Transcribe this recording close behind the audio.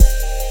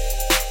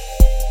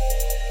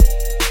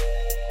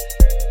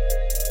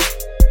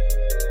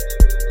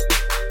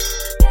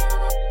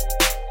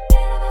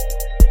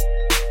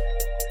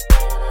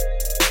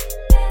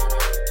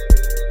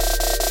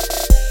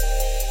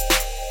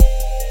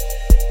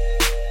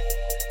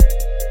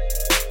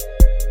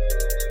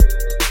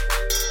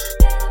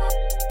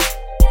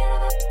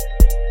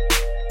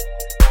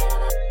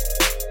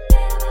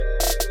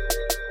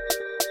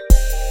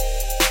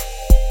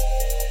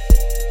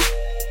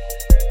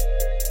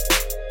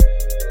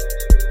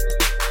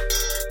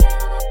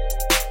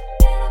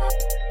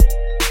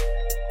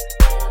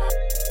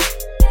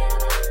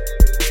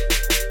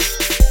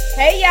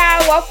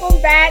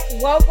welcome back.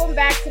 Welcome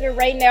back to the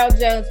Raynell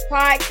Jones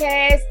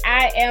podcast.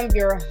 I am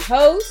your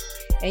host,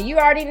 and you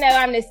already know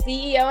I'm the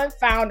CEO and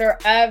founder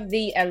of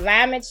the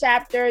Alignment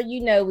Chapter.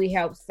 You know we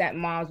help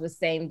moms with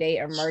same-day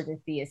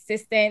emergency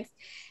assistance.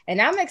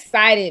 And I'm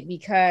excited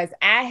because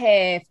I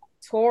have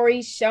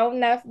Tori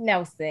Sho-Nuff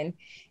Nelson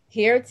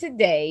here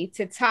today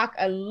to talk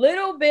a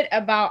little bit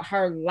about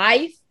her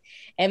life.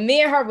 And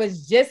me and her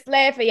was just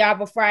laughing, y'all,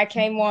 before I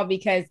came on,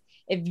 because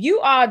if you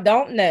all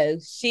don't know,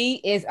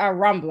 she is a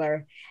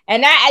rumbler.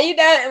 And in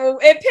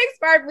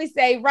Pittsburgh, we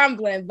say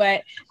rumbling,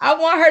 but I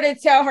want her to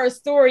tell her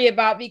story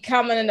about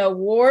becoming an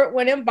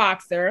award-winning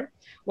boxer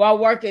while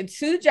working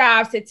 2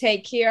 jobs to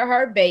take care of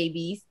her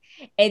babies,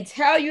 and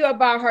tell you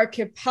about her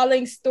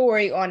compelling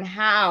story on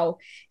how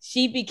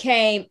she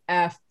became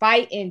a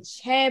fighting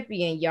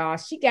champion, y'all.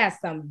 She got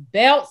some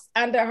belts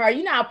under her.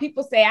 You know how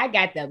people say, I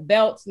got the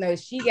belts? No,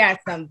 she got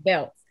some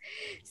belts.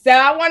 So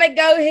I want to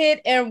go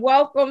ahead and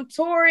welcome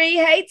Tori.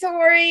 Hey,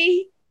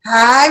 Tori.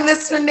 Hi,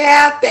 Miss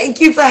Raynell. Thank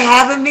you for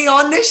having me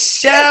on the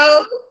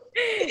show.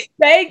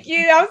 Thank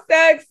you. I'm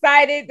so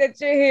excited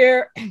that you're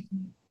here.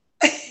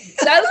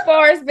 So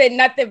far, it's been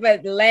nothing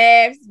but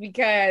laughs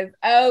because,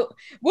 Tori,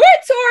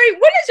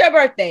 when is your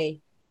birthday?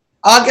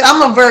 August.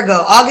 I'm a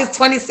Virgo, August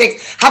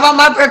 26th. How about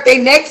my birthday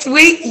next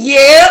week?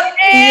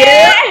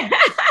 Yeah.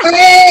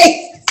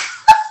 Great.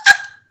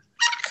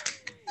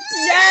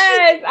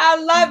 Yes, I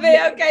love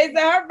it. Okay,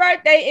 so her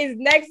birthday is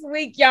next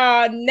week,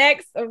 y'all.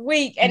 Next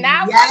week. And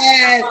I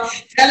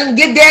tell them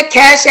get that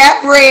Cash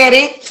App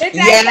ready. Get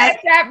that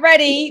Cash App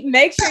ready.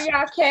 Make sure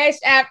y'all Cash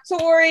App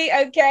Tori,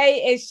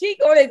 okay? And she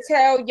gonna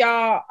tell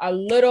y'all a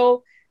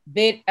little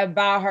bit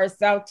about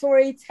herself.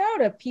 Tori, tell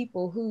the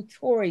people who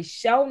Tori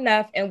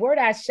Sho-Nuff and where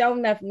that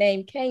Sho-Nuff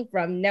name came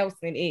from,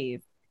 Nelson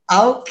is.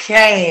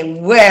 Okay,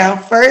 well,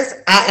 first,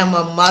 I am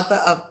a mother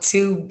of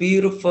 2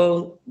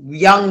 beautiful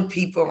young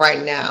people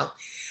right now.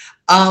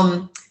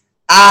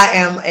 I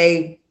am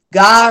a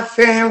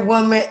God-fearing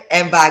woman,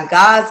 and by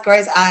God's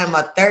grace, I am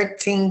a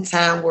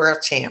 13-time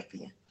world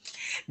champion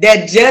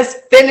that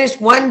just finished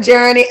one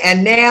journey,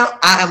 and now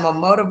I am a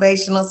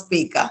motivational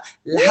speaker.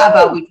 How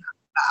about we talk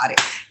about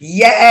it?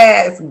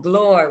 Yes,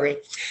 glory.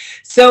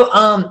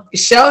 So,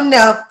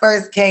 Sho-Nuff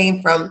first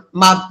came from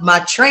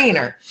my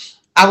trainer.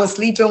 I was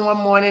sleeping one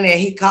morning and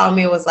he called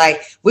me and was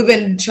like, we've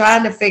been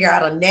trying to figure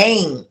out a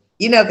name,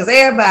 because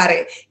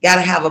everybody got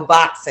to have a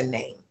boxing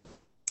name.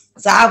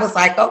 So I was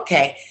like,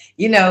 okay,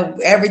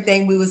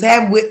 everything we was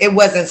having, it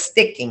wasn't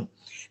sticking.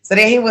 So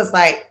then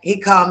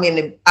he called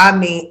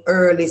me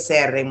early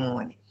Saturday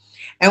morning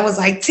and was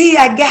like, T,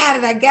 I got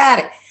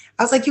it.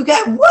 I was like, you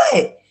got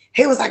what?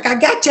 He was like, I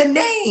got your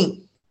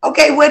name.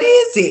 Okay, what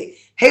is it?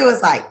 He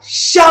was like,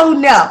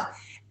 Sho-Nuff.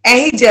 And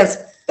he just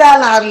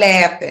fell out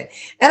laughing.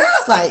 And I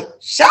was like,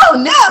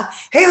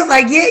 Sho-Nuff. He was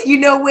like, yeah, you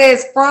know where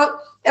it's from?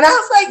 And I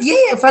was like,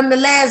 yeah, from The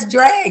Last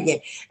Dragon.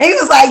 And he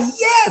was like,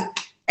 yes.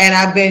 And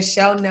I've been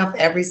Sho-Nuff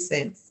ever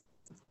since.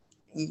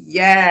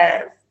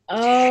 Yes.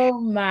 Oh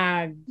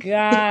my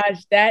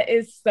gosh, that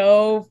is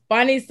so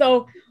funny.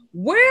 So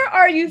where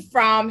are you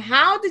from?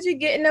 How did you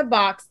get into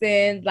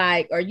boxing?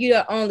 Like, are you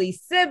the only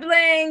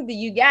sibling? Do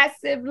you got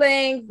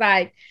siblings?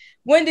 Like,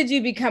 when did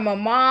you become a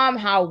mom?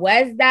 How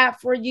was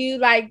that for you?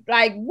 Like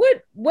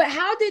what,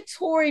 how did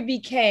Tori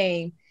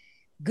became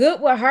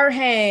good with her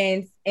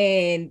hands?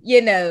 And,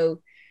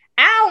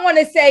 I don't want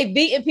to say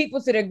beating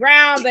people to the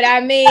ground, but I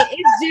mean,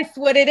 it's just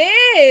what it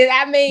is.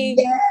 I mean,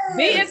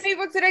 beating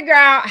people to the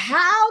ground.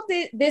 How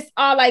did this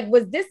all,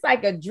 was this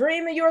like a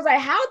dream of yours? Like,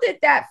 how did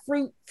that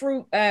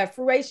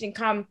fruition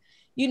come,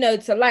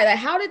 to light? Like,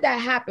 how did that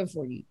happen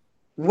for you?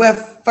 Well,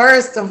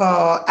 first of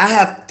all, I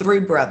have 3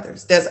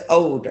 brothers that's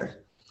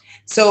older.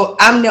 So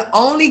I'm the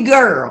only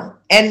girl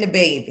and the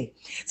baby.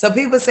 So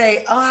people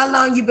say, oh, how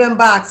long you been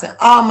boxing?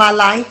 All my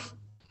life.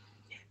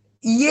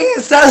 Yeah.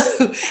 So,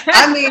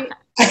 I mean,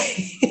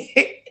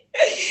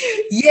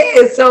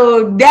 yeah.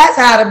 So that's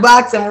how the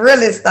boxing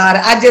really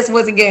started. I just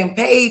wasn't getting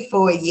paid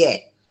for it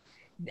yet.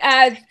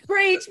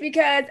 Preach,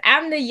 because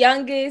I'm the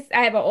youngest.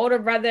 I have an older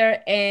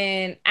brother,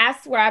 and I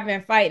swear I've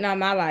been fighting all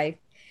my life.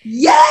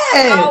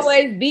 Yes. He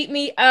always beat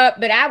me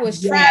up, but I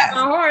was trying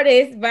my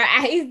hardest, but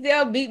he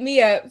still beat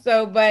me up.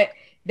 So, but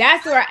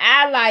that's where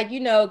I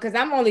because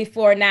I'm only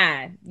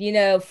 4'9",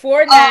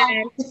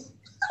 4'9",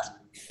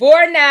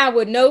 4'9"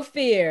 with no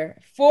fear.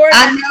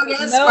 4'9"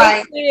 with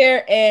no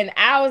fear. And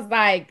I was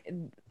like,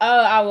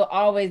 I will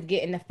always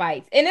get in the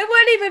fights. And it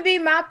wouldn't even be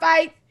my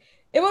fights.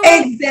 It would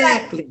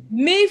exactly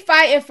be me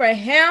fighting for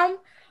him,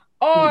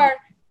 or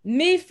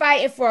me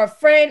fighting for a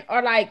friend,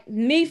 or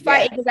me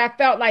fighting because I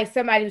felt like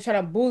somebody was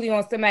trying to bully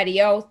on somebody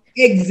else.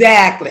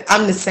 Exactly.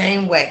 I'm the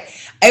same way.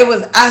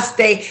 I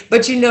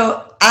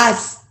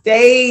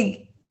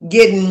stayed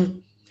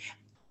getting,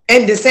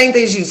 and the same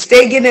thing as you,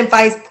 stay getting in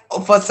fights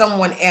for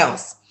someone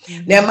else.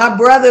 Mm-hmm. Now, my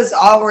brothers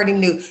already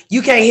knew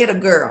you can't hit a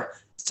girl.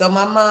 So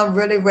my mom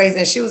really raised,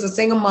 and she was a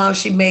single mom.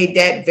 She made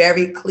that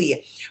very clear.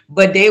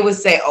 But they would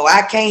say, oh,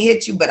 I can't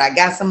hit you, but I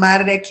got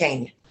somebody that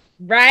can.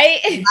 Right.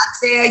 I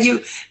tell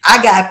you,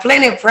 I got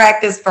plenty of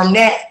practice from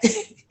that.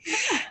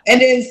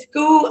 And in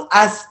school,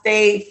 I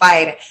stayed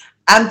fighting.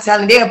 I'm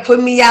telling you, they'll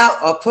put me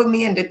out or put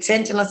me in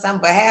detention or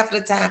something. But half of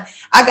the time,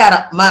 I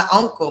got my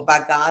uncle,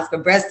 by God's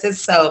grace, rest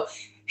his soul.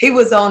 He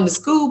was on the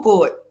school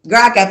board. Girl,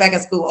 I got back in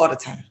school all the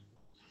time.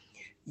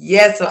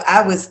 Yeah, so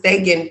I would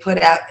stay getting put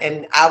out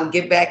and I would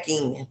get back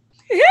in.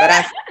 But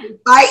I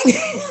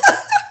fighting.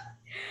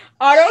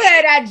 Or don't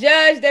have that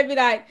judge that be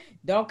like,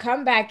 don't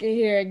come back in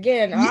here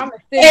again. Or I'm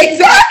going to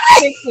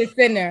Exactly. sit this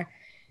in there.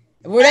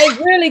 Where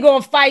they really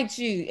going to fight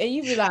you. And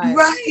you be like.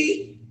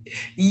 Right.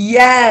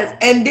 Yes.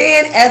 And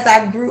then as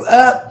I grew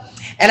up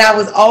and I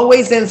was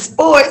always in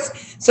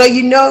sports, so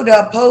you know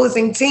the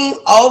opposing team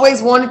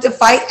always wanted to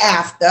fight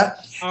after.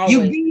 Always.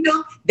 You beat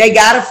them, they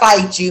got to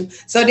fight you.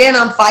 So then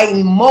I'm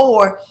fighting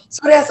more.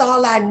 So that's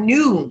all I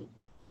knew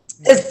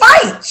is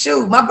fight.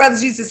 Shoot, my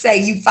brothers used to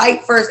say, you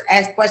fight first,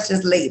 ask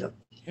questions later.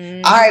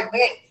 Mm-hmm. All right,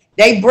 man.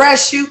 They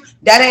brush you.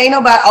 That ain't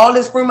nobody, all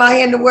this room out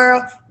here in the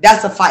world.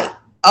 That's a fight.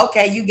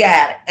 Okay, you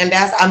got it. And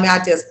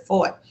I just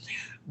fought.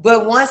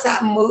 But once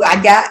I moved,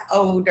 I got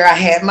older, I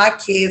had my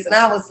kids, and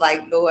I was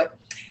like, Lord,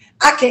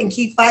 I can't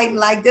keep fighting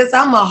like this.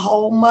 I'm a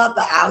whole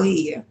mother out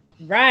here.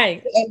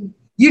 Right. And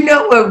you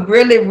know what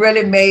really,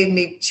 really made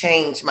me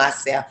change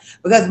myself?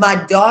 Because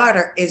my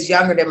daughter is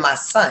younger than my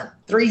son,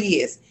 3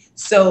 years.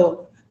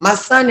 So my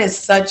son is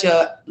such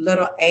a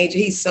little angel.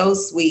 He's so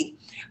sweet.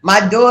 My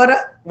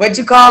daughter, what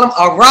you call him?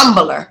 A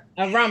rumbler.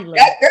 A rumbler.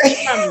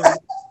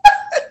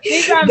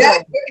 He's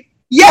rumbling.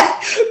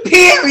 Yeah,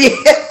 period.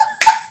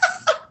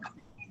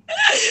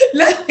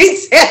 Let me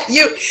tell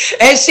you,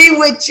 and she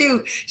with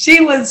you.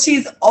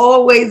 She's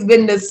always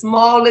been the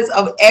smallest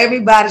of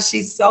everybody.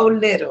 She's so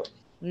little.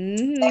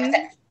 Mm-hmm.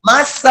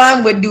 My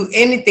son would do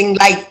anything,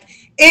 like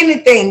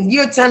anything.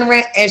 You turn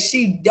around and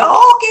she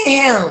dogging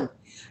him.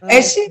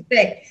 And she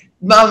said,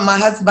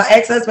 my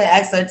ex-husband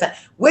asked her,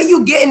 where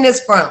you getting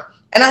this from?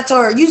 And I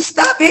told her, you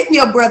stop hitting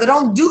your brother.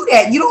 Don't do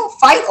that. You don't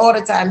fight all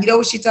the time. You know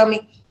what she told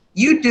me?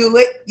 You do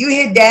it. You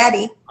hit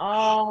daddy.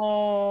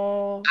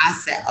 Oh. I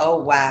said, oh,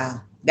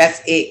 wow.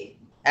 That's it.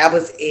 That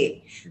was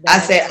it. I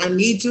said, I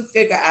need to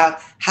figure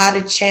out how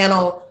to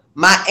channel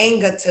my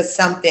anger to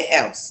something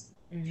else.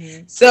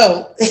 Mm-hmm.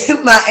 So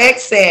my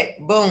ex said,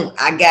 boom,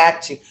 I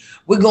got you.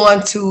 We're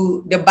going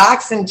to the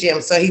boxing gym.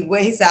 So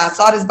he said, I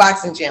saw this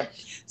boxing gym.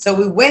 So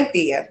we went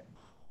there.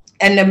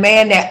 And the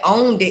man that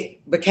owned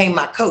it became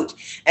my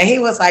coach. And he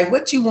was like,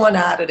 what you want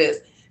out of this?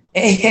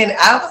 And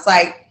I was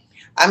like,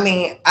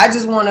 I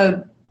just want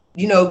to,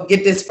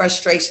 get this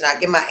frustration out,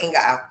 get my anger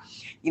out.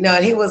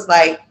 And he was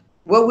like,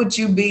 what would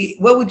you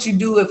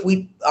do if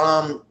we,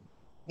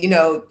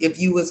 if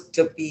you was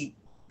to be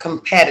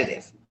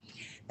competitive?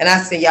 And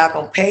I said, y'all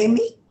gonna pay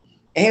me?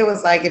 And he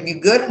was like, if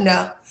you good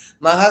enough.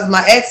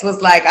 My ex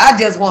was like, I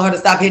just want her to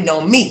stop hitting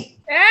on me.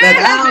 Like,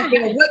 I don't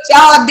care what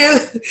y'all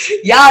do.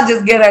 Y'all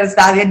just get her to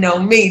stop hitting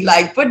on me.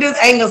 Like, put this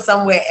anger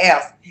somewhere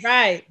else.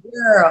 Right.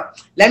 Girl,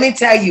 let me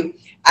tell you,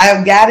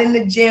 I got in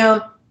the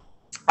gym.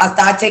 I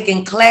started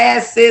taking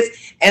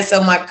classes. And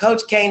so my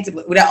coach came to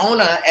me, the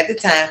owner at the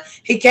time,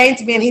 he came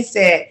to me and he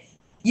said,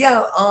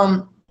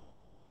 yo,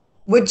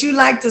 would you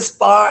like to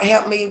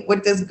help me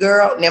with this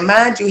girl? Now,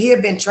 mind you, he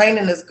had been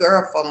training this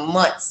girl for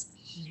months,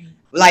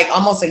 like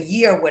almost a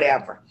year or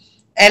whatever.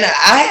 And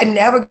I had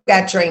never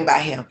got trained by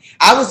him.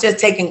 I was just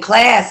taking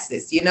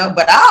classes,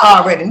 but I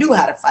already knew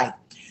how to fight.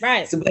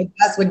 Right. So but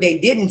that's what they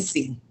didn't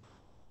see.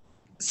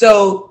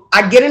 So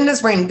I get in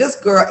this ring. This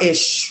girl is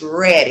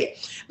shredded.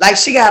 Like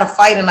she got a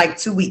fight in like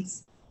 2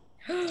 weeks.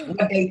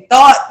 What they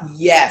thought,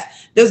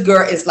 yes. This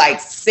girl is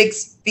like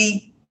 6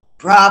 feet,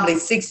 probably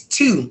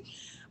 6'2".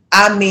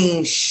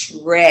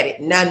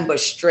 Shredded. Nothing but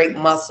straight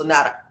muscle,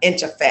 not an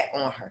inch of fat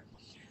on her.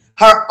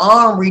 Her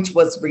arm reach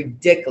was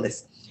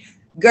ridiculous.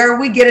 Girl,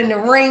 we get in the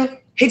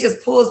ring. He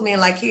just pulls me in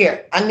like,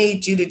 here, I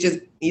need you to just,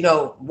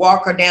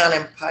 walk her down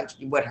and punch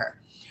me with her.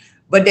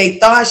 But they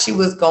thought she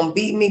was going to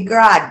beat me.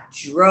 Girl, I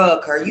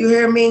drug her. You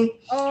hear me?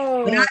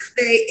 Oh. When I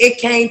say it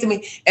came to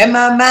me, in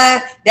my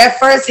mind, that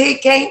first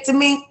hit came to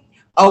me.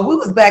 Oh, we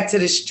was back to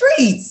the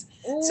streets.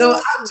 Ooh. So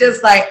I'm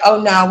just like, oh,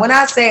 no. When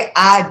I say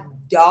I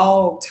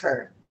dogged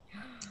her,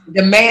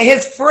 the man,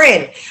 his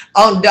friend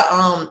on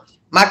the,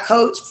 my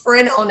coach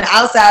friend on the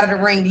outside of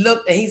the ring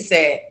looked and he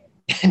said,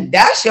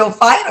 that's your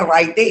fighter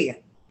right there.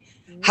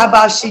 How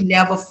about she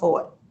never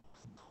fought?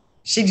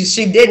 She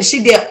didn't.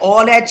 She did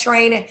all that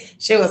training.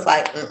 She was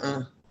like,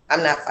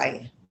 I'm not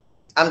fighting.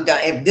 I'm done.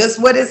 If this is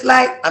what it's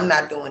like, I'm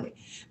not doing it.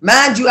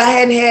 Mind you, I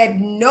hadn't had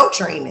no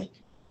training.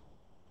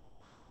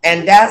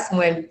 And that's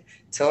when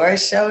Tori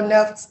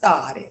Sho-Nuff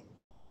started.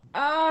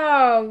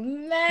 Oh,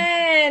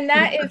 man,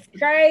 that is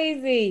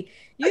crazy.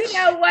 You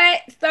know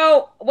what?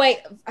 So, wait,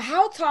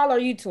 how tall are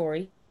you,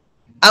 Tori?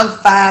 I'm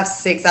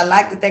 5'6". I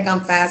like to think I'm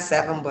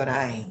 5'7", but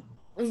I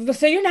ain't.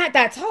 So you're not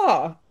that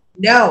tall?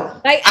 No.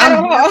 Like at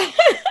all?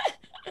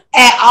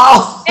 At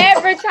all.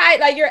 Average height,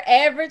 like your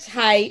average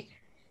height.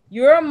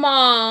 You're a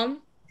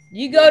mom.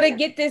 You go to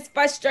get this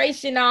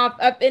frustration off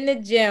up in the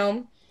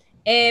gym.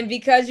 And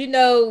because, you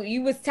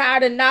was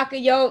tired of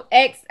knocking your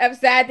ex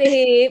upside the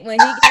head when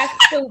he got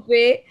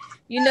stupid.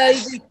 You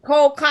just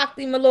cold cocked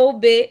him a little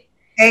bit,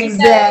 you know,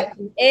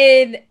 Exactly.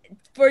 and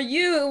for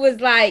you, it was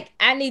like,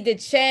 I need to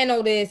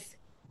channel this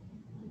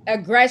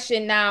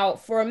aggression. Now,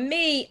 for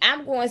me,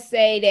 I'm going to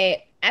say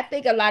that I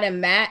think a lot of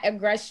my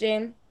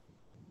aggression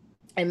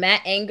and my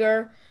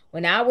anger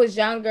when I was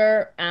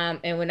younger,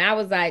 and when I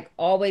was like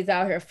always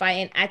out here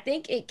fighting, I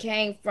think it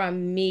came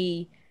from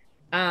me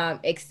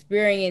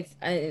experience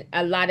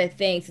a lot of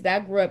things. 'Cause I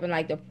grew up in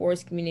like the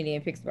poorest community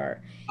in Pittsburgh.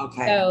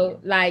 Okay. So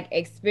like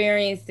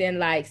experiencing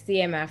like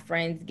seeing my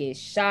friends get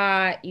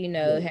shot,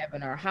 Yeah.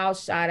 having our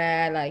house shot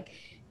at, like,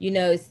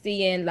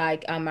 seeing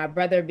like my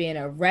brother being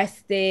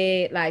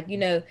arrested, like,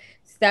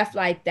 stuff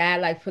like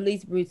that, like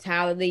police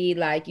brutality,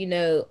 like,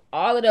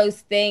 all of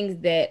those things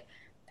that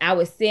I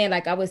was seeing.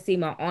 Like I would see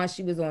my aunt,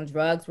 she was on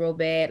drugs real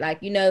bad. Like,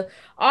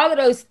 all of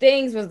those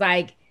things was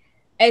like,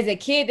 as a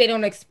kid, they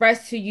don't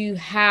express to you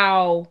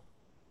how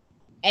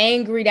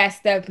angry that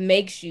stuff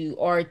makes you,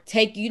 or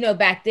take,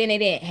 back then they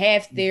didn't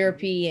have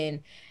therapy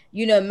and,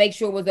 make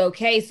sure it was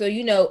okay. So,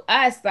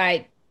 us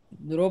like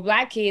little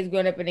black kids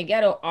growing up in the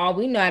ghetto, all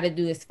we know how to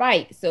do is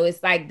fight. So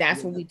it's like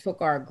that's where we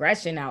took our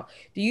aggression out.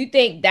 Do you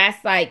think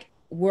that's like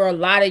where a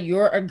lot of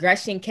your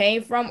aggression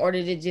came from, or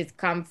did it just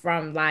come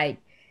from like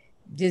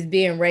just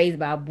being raised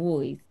by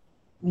boys?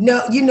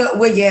 No,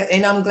 well, yeah,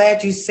 and I'm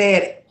glad you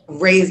said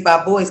raised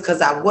by boys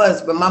because I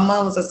was, but my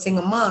mom was a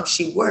single mom.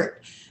 She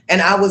worked,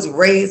 and I was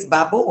raised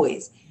by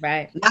boys,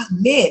 Right. not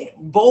men,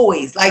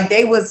 boys. Like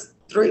they was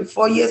 3,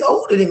 4 years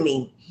older than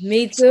me.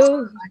 Me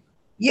too.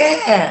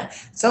 Yeah.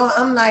 So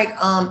I'm like,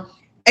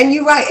 and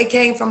you're right, it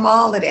came from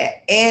all of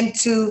that. And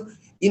you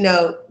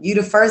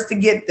the first to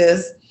get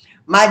this.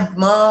 My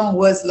mom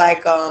was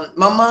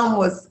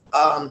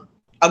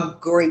a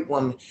great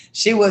woman.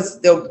 She was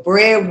the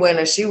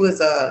breadwinner. She was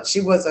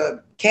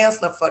a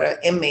counselor for the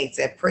inmates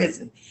at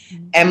prison.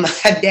 And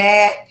my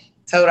dad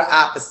total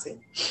opposite.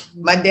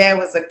 My dad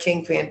was a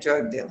kingpin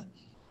drug dealer.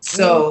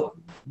 So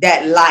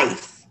that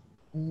life,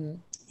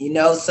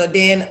 so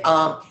then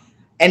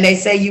and they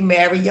say you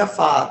marry your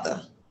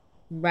father.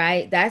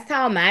 Right. That's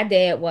how my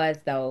dad was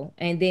though.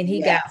 And then he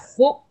got Yes.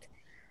 hooked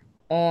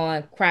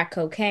on crack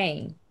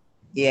cocaine.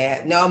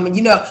 Yeah. No, I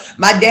mean,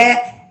 my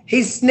dad,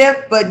 he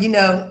sniffed, but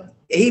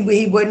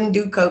he wouldn't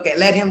do cocaine.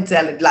 Let him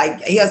tell it.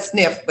 Like he'll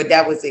sniff, but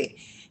that was it.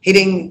 He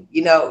didn't,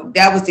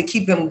 that was to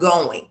keep him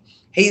going.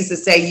 He used to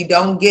say, you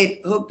don't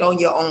get hooked on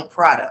your own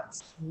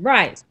products.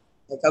 Right.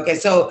 Okay.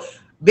 So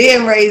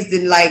being raised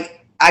in like,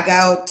 I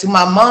go to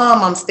my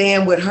mom, I'm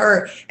staying with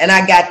her, and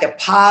I got the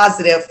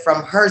positive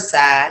from her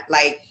side.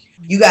 Like,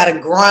 you got to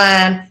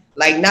grind,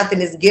 like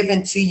nothing is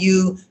given to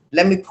you.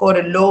 Let me pour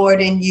the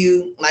Lord in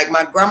you. Like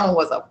my grandma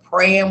was a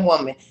praying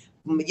woman,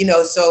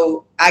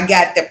 so I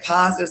got the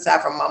positive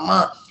side from my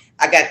mom.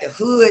 I got the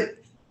hood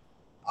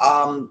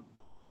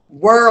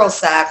world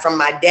side from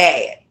my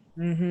dad,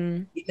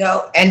 and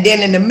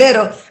then in the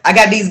middle, I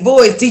got these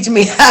boys teaching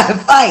me how to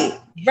fight.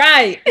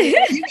 Right.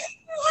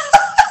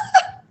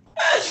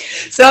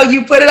 So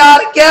you put it all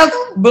together,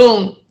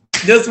 boom,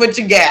 that's what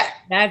you got.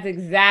 That's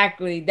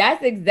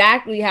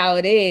exactly how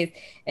it is.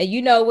 And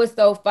you know what's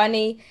so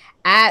funny?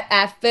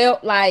 I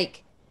felt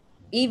like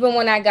even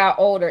when I got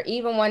older,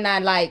 even when I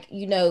like,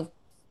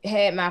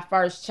 had my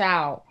first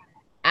child,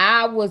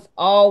 I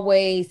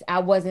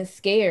wasn't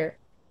scared.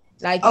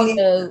 Like, Oh,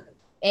 yeah.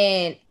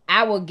 and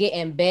I would get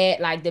in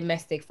bad like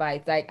domestic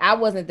fights. Like I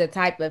wasn't the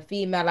type of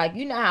female, like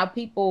how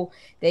people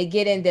they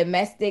get in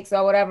domestics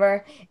or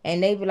whatever,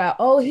 and they be like,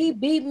 oh, he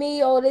beat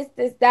me, oh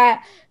this,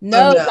 that. Oh,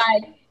 No, no.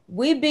 like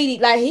we beat,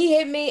 like he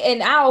hit me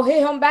and I'll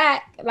hit him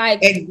back.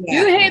 Like you Exactly.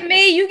 hit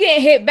me, you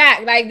get hit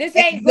back. Like this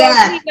ain't gonna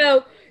be Exactly.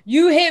 no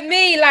you hit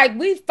me, like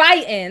we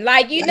fighting.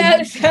 Like,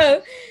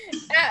 so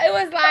it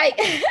was like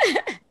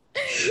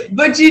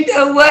But you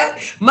know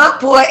what? My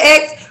poor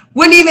ex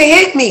wouldn't even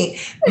hit me.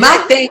 My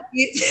thing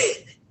is,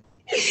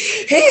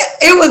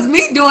 it was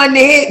me doing the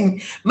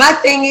hitting. My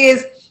thing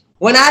is,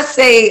 when I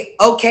say,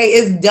 okay,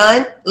 it's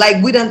done,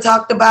 like we done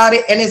talked about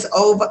it and it's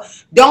over,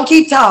 don't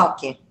keep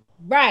talking.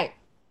 right.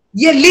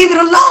 Yeah, leave it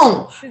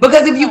alone.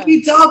 Because if you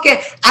keep talking,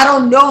 I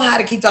don't know how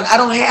to keep talking. I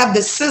don't have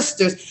the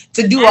sisters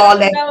to do I all don't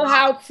that. know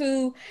how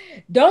to.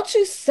 Don't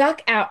you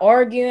suck at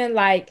arguing?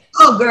 Like,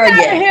 Oh, girl, you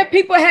ever yeah. hear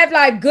people have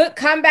like good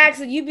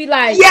comebacks, and you be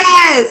like,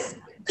 Yes.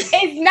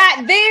 it's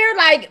not there.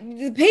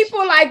 Like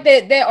people like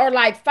that are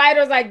like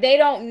fighters, like they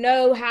don't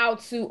know how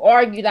to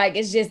argue. Like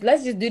it's just,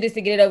 let's just do this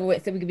to get it over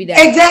with, so we can be done.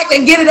 Exactly.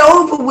 And get it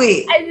over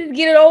with. I just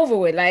get it over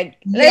with. Like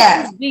let's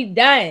Yes. just be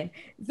done.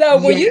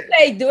 So when Yes. you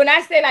say when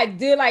I say like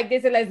do it like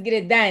this and let's get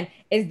it done,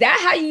 is that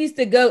how you used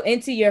to go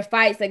into your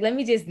fights? Like, let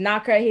me just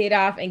knock her head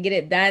off and get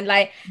it done.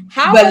 Like,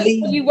 how was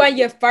it when you won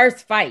your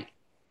first fight?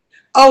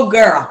 Oh,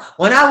 girl,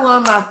 when I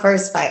won my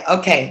first fight,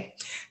 okay,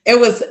 it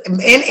was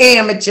in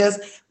amateurs.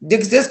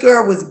 This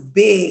girl was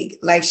big,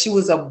 like she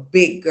was a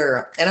big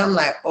girl. And I'm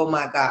like, oh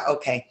my God,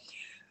 okay.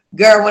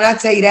 Girl, when I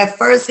tell you that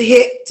first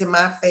hit to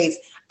my face,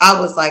 I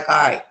was like,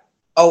 all right,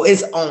 oh,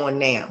 it's on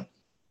now.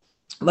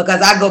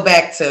 Because I go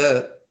back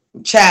to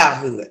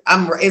childhood.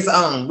 It's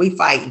on, we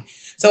fighting.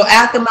 So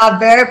after my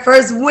very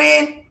first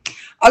win,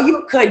 Oh,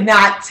 you could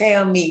not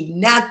tell me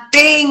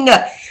nothing,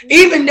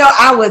 even though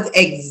I was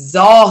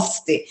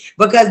exhausted,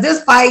 because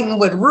this fighting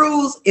with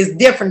rules is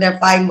different than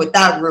fighting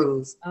without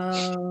rules.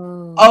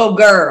 Oh. Oh,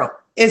 girl,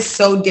 it's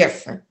so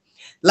different.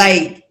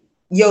 Like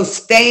your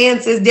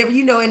stance is different.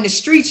 You know, in the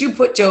streets, you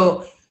put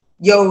your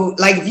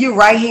like if you're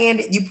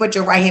right-handed, you put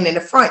your right hand in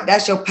the front.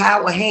 That's your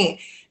power hand.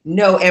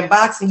 No, in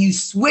boxing, you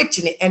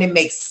switching it and it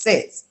makes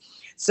sense.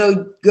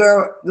 So,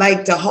 girl,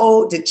 like the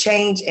hold, the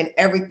change, and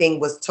everything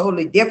was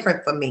totally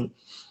different for me.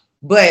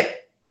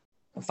 But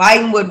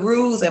fighting with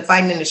rules and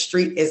fighting in the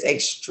street is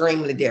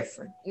extremely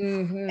different.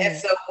 And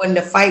so when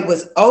the fight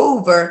was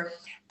over,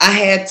 I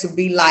had to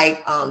be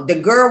like, the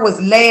girl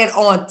was laying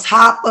on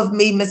top of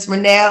me, Miss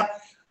Renelle.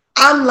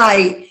 I'm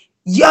like,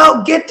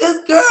 yo, get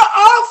this girl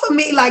off of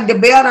me. Like the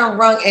bell done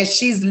rung, and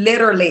she's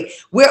literally,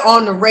 we're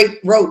on the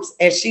ropes,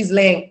 and she's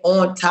laying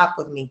on top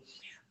of me.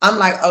 I'm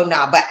like, oh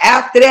no. But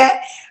after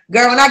that,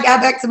 girl, when I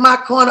got back to my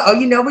corner, oh,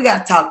 you know, we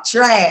got to talk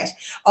trash.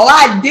 Oh,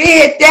 I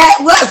did that.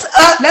 What's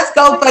up? Let's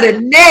go for the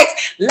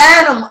next.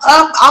 Line them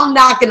up. I'm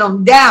knocking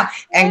them down.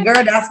 And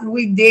girl, that's what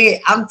we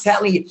did. I'm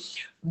telling you,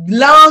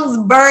 lungs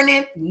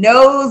burning,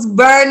 nose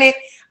burning.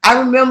 I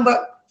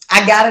remember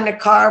I got in the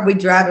car, we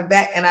driving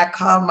back, and I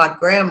called my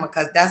grandma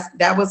because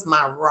that was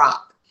my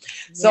rock.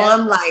 So yep.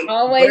 I'm like,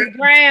 always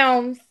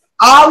Grams.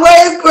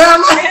 Always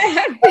grandma.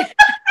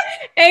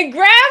 And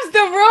Grams the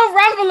real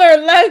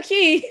rumbler, low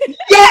key.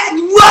 Yeah,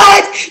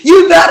 what?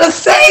 You better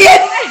say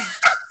it.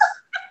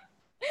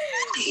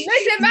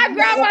 Listen, my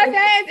grandma's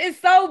hands is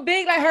so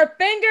big, like her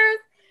fingers.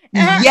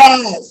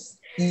 Yes.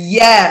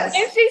 Yes.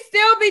 And she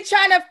still be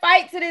trying to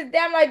fight to this day.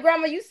 I'm like,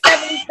 Grandma, you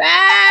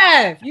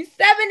 75. You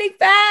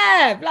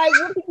 75. Like,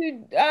 what did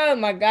you? Oh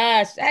my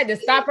gosh. I had to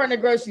stop her in the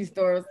grocery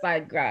store. It's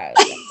like, God.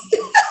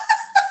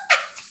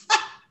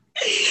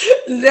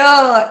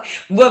 Lord,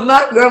 but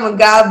my grandma,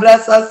 God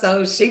bless her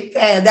soul, she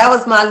passed. That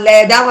was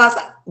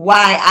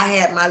why I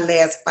had my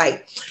last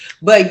fight.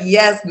 But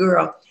yes,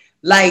 girl,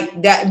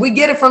 like that, we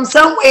get it from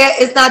somewhere.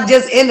 It's not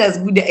just in us.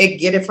 We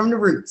get it from the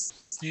roots.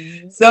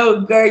 Mm-hmm.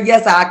 So, girl,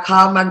 yes, I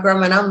called my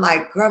grandma and I'm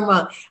like,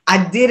 Grandma,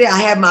 I did it. I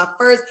had my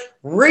first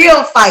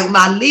real fight,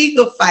 my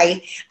legal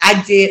fight.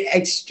 I did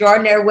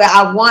extraordinary where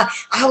I won.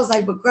 I was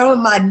like, but Grandma,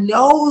 my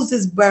nose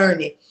is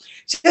burning.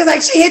 She was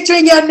like, she hit you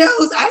in your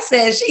nose. I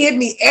said, she hit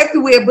me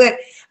everywhere, but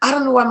I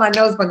don't know why my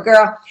nose, but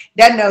girl,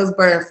 that nose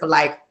burned for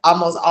like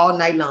almost all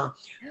night long.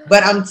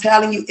 But I'm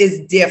telling you,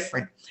 it's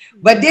different.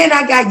 But then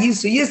I got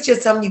used to it. It's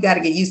just something you got to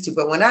get used to.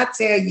 But when I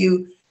tell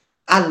you,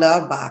 I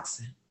love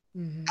boxing.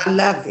 Mm-hmm. I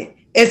love it.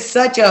 It's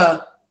such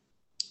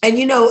and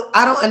you know,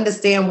 I don't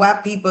understand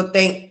why people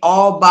think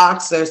all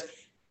boxers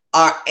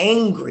are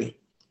angry.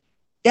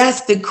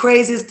 That's the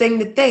craziest thing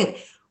to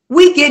think.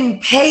 We getting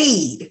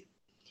paid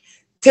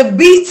to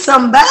beat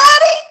somebody,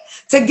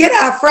 to get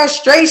our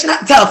frustration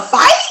out, to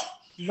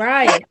fight.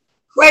 Right. That's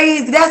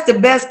crazy. That's the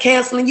best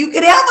canceling you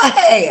could ever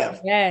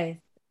have. Yes.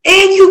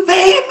 And you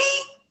paying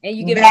me? And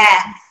you get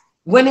back.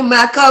 When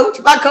my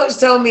coach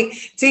told me,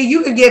 T,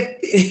 you can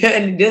get,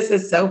 and this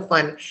is so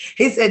funny.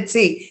 He said,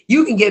 T,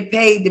 you can get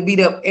paid to beat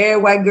up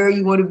every white girl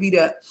you want to beat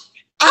up.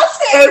 I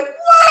said,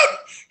 what?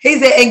 He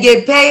said, and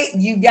get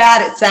paid? You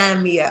got it.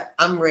 Sign me up.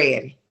 I'm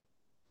ready.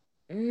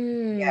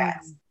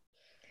 Yes.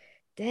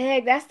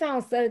 Dang, that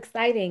sounds so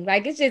exciting.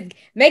 Like, it's just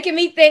making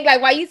me think, like,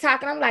 while you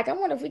talking, I'm like, I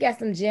wonder if we got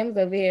some gyms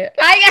over here.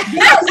 Like,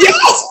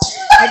 yes.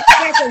 I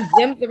got some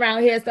gyms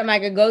around here something I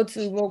could go to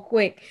real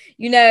quick.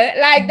 You know,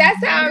 like,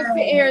 that's how I'm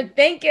sitting here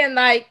thinking,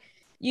 like,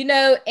 you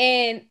know,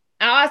 and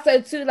I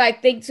also, too,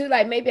 like, think, too,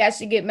 like, maybe I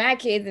should get my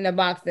kids in the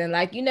boxing.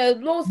 Like, you know,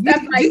 little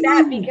stuff like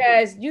that,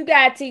 because you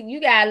got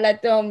to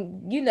let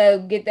them, you know,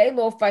 get their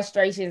little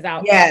frustrations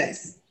out.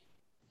 Yes.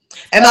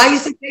 And I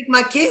used to take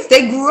my kids,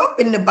 they grew up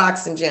in the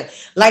boxing gym.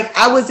 Like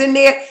I was in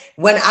there,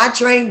 when I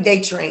trained,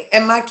 they trained.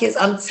 And my kids,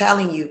 I'm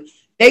telling you,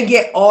 they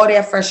get all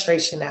their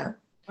frustration out.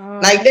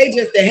 Like they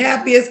just the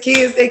happiest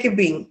kids they could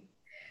be.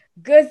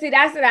 Good. See,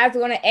 that's what I was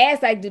going to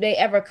ask. Like, do they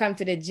ever come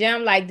to the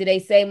gym? Like, do they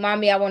say,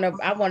 Mommy, I want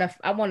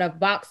to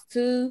box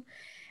too?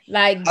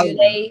 Like, do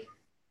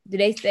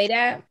they say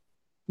that?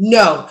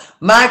 No,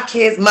 my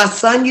kids, my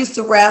son used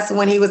to wrestle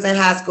when he was in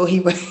high school.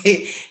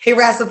 He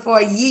wrestled for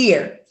a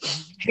year.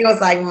 He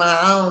was like, Ma,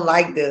 I don't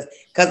like this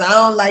because I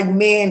don't like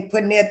men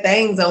putting their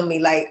things on me.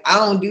 Like, I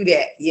don't do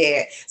that.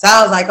 Yeah. So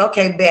I was like,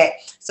 okay, bet.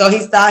 So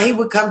he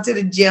would come to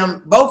the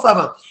gym. Both of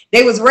them,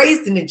 they was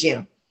raised in the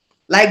gym.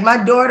 Like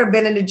my daughter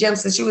been in the gym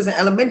since she was in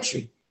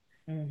elementary.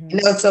 Mm-hmm. You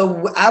know,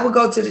 so I would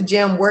go to the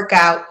gym, work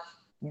out.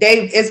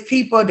 It's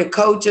people, the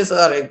coaches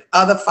or the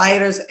other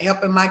fighters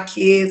helping my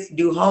kids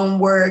do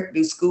homework,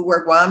 do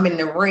schoolwork while I'm in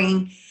the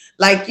ring.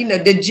 Like, you know,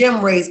 the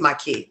gym raised my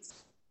kids.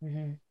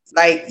 Mm-hmm.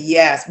 Like,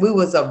 yes, we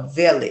was a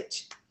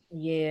village.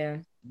 Yeah.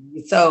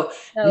 So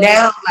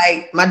now,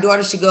 like, my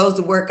daughter, she goes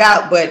to work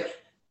out, but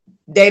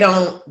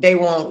neither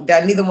one of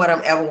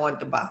them ever wanted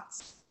to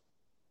box.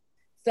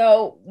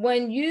 So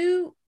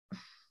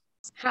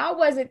how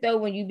was it though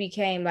when you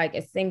became like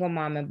a single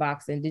mom in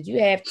boxing? Did you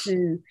have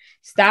to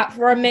stop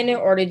for a minute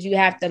or did you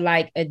have to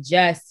like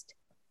adjust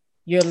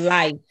your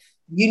life?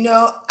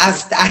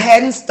 I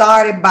hadn't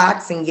started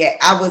boxing yet.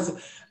 I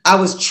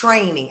was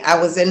training. I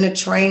was in the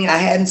training. I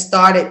hadn't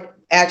started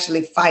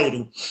actually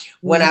fighting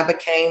when I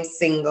became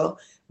single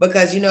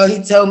because he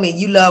told me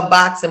you love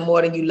boxing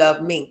more than you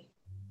love me.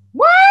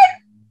 What?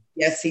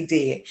 Yes, he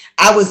did.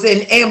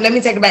 Let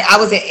me take it back. I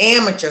was in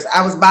amateurs.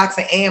 I was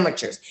boxing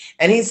amateurs.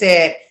 And he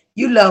said,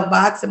 you love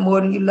boxing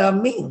more than you love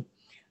me.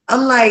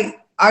 I'm like,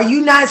 are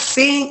you not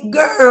seeing,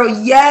 girl?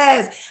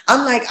 Yes.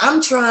 I'm like,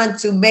 I'm trying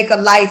to make a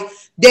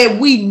life that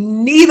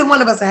neither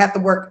one of us have to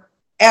work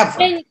ever.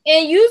 And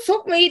you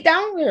took me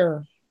down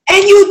here.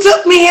 And you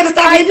took me here to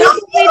start you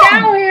took me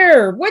down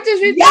here. What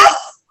did you do?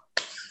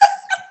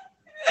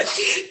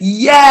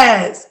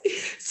 Yes.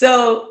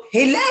 So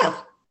he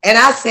left. And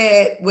I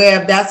said,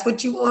 well, if that's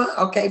what you want,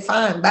 okay,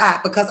 fine, bye.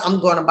 Because I'm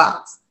going to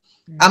box.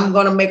 I'm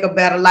going to make a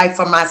better life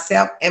for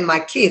myself and my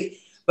kids.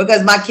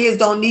 Because my kids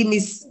don't need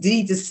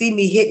to see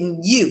me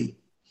hitting you.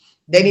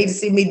 They need to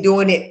see me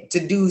doing it to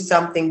do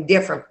something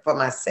different for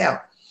myself.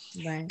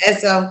 Right. And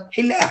so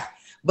he left.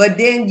 But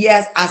then,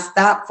 yes, I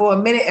stopped for a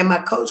minute and my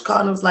coach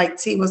called and was like,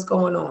 T, what's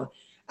going on?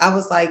 I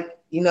was like,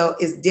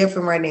 it's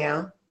different right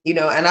now,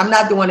 and I'm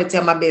not the one to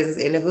tell my business.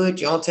 In the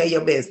hood, you don't tell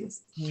your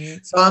business.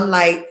 Mm-hmm. So I'm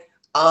like,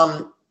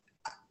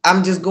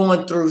 I'm just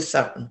going through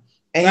something.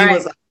 And he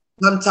was like,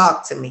 come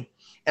talk to me.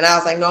 And I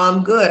was like, no,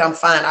 I'm good. I'm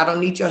fine. I don't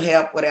need your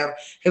help, whatever.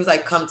 He was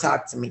like, come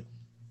talk to me.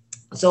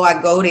 So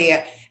I go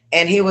there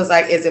and he was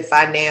like, is it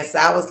finance?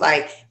 I was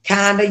like,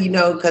 kind of,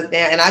 because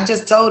now, and I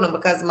just told him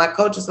because my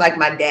coach was like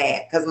my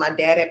dad, because my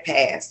dad had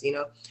passed,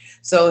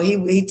 So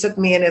he took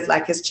me in as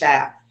like his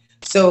child.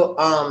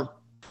 So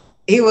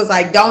he was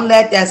like, don't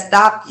let that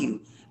stop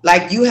you.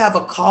 Like you have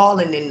a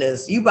calling in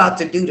this. You about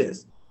to do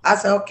this. I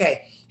said,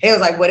 okay. He was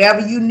like,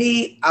 whatever you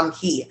need, I'm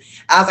here.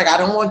 I was like, I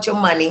don't want your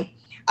money.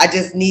 I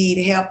just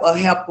need help or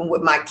helping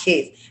with my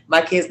kids.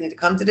 My kids need to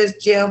come to this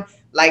gym.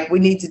 Like, we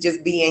need to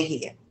just be in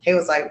here. He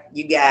was like,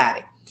 you got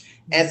it.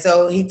 And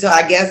so he told,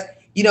 I guess,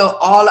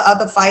 all the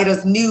other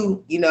fighters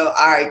knew, all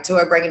right,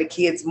 Tori bringing the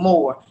kids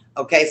more.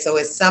 Okay, so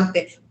it's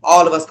something,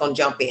 all of us going to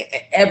jump in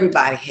and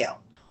everybody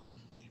helped.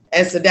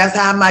 And so that's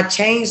how my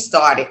change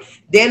started.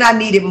 Then I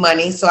needed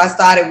money. So I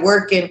started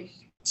working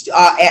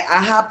at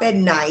IHOP at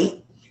night.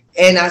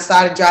 And I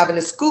started driving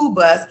the school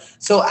bus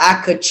so I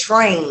could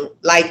train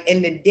like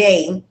in the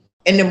day,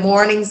 in the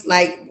mornings,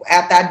 like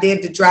after I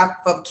did the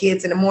drop of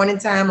kids in the morning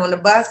time on the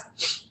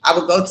bus, I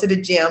would go to the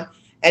gym.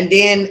 And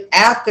then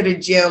after the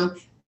gym,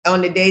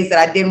 on the days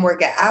that I didn't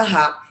work at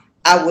IHOP,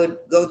 I would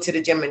go to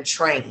the gym and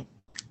train.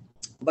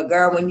 But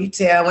girl, when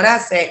I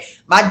say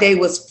my day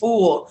was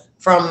full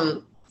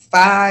from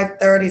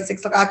 5:30,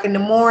 6 o'clock in the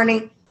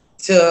morning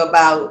to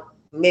about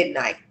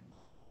midnight,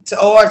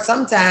 or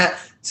sometime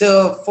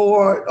till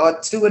 4 or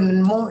 2 in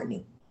the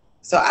morning.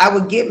 So I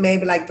would get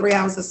maybe like 3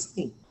 hours of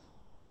sleep.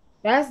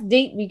 That's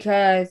deep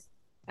because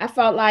I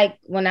felt like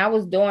when I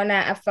was doing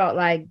that, I felt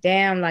like,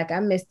 damn, like I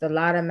missed a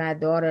lot of my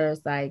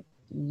daughter's like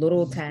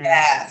little time.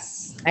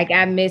 Yes. Like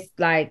I missed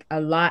like a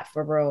lot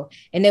for real.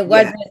 And it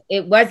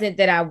wasn't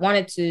that I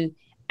wanted to,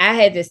 I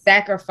had to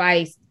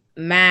sacrifice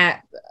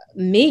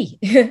me.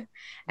 I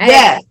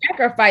had to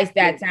sacrifice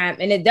that time.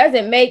 And it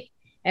doesn't make,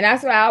 and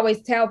that's why I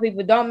always tell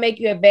people, don't make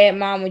you a bad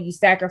mom when you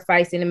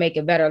sacrificing to make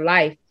a better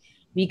life,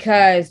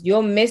 because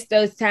you'll miss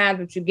those times,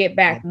 but you get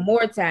back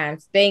more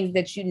times. Things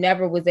that you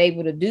never was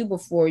able to do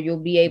before, you'll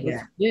be able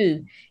to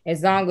do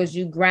as long as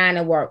you grind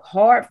and work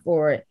hard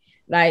for it.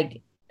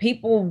 Like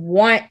people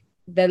want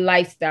the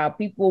lifestyle.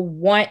 People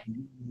want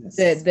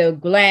the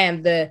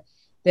glam, the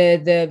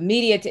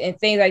media and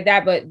things like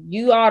that, but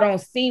you all don't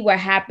see what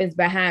happens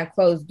behind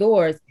closed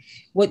doors.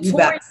 What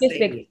Tori just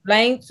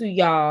explained to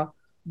y'all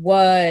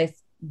was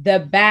the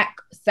back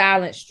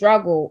silent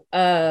struggle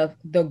of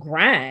the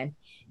grind.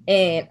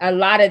 And a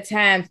lot of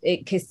times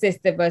it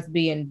consists of us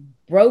being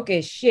broke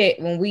as shit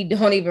when we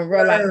don't even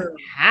realize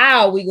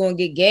how we gonna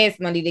get gas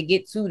money to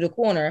get to the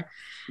corner.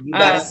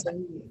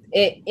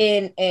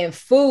 And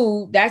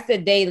food, that's a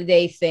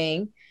day-to-day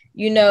thing.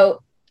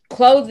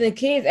 Clothing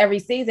kids every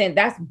season,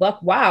 that's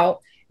buck wild.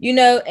 And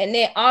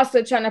then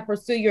also trying to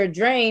pursue your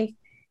dreams.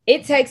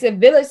 It takes a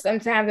village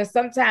sometimes, and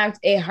sometimes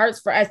it hurts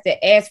for us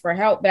to ask for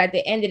help. But at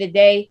the end of the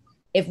day,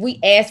 if we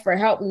ask for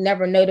help, we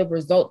never know the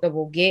result that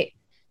we'll get.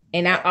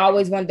 And I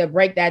always wanted to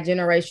break that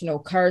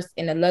generational curse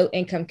in the low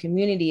income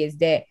community, is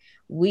that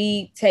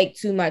we take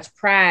too much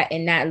pride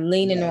in not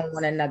leaning on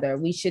one another.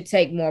 We should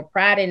take more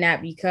pride in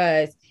that,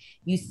 because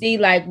you see,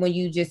 like when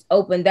you just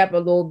opened up a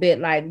little bit,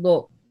 like,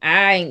 look,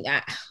 it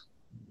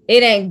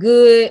ain't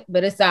good,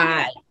 but it's all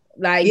right.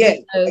 Like,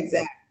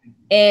 exactly.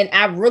 And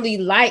I really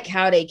like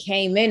how they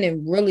came in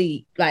and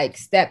really like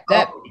stepped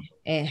up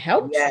and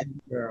helped. Yeah,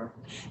 girl.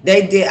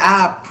 They did.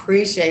 I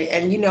appreciate it.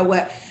 And you know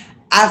what?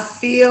 I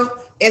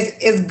feel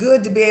it's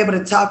good to be able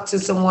to talk to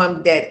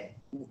someone that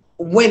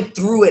went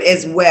through it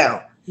as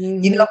well.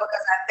 Mm-hmm. Because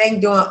I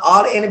think doing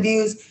all the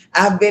interviews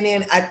I've been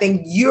in, I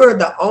think you're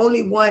the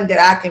only one that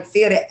I can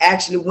feel that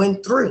actually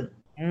went through.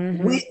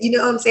 Mm-hmm. You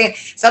know what I'm saying?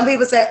 Some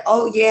people say,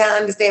 oh yeah, I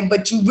understand,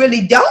 but you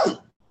really don't.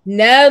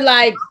 No,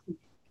 like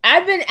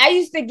I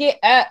used to get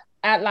up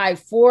at like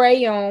 4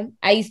 a.m.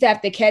 I used to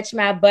have to catch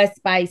my bus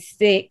by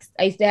 6.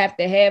 I used to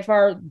have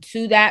her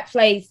to that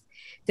place,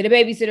 to the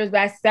babysitters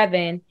by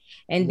 7.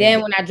 And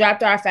then when I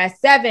dropped her off at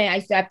 7, I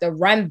used to have to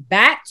run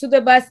back to the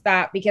bus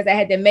stop because I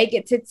had to make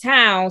it to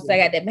town. So I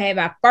got to have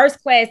my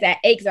first class at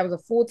 8 because I was a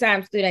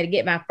full-time student. I had to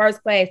get my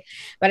first class.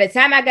 By the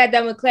time I got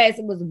done with class,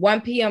 it was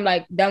 1 p.m.,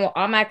 like done with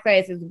all my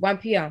classes, 1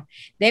 p.m.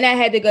 Then I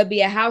had to go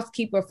be a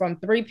housekeeper from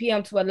 3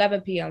 p.m. to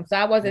 11 p.m. So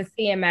I wasn't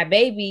seeing my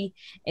baby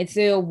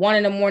until 1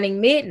 in the morning,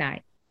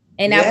 midnight.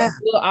 And I would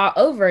do it all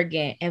over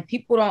again. And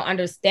people don't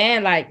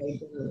understand, like,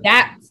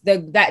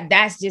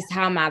 that's just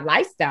how my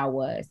lifestyle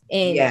was.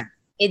 And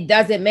it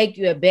doesn't make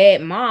you a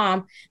bad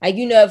mom. Like,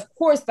 you know, of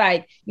course,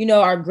 like, you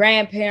know, our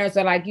grandparents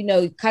or like, you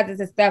know, cousins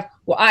and stuff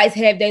will always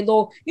have their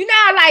little, you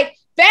know, like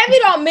family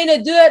don't mean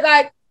to do it.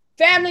 Like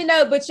family,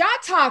 no, but y'all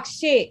talk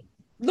shit.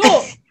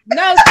 Look,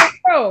 no,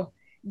 bro.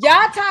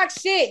 Y'all talk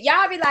shit.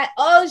 Y'all be like,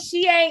 oh,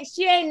 she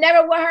ain't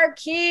never with her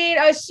kid,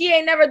 or she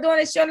ain't never doing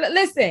this show.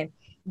 Listen,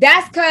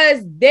 that's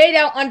because they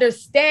don't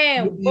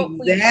understand what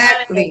we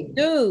trying to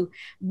do.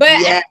 But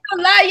I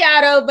don't love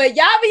y'all though. But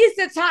y'all be used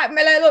to talk,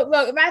 man. Like,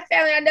 look, my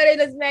family, I know they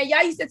listen, man.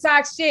 Y'all used to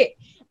talk shit.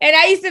 And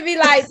I used to be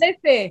like,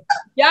 listen,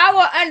 y'all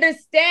will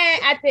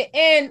understand at the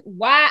end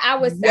why I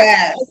was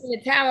sacrificing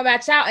the time of my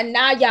child. And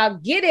now y'all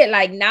get it.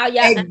 Like now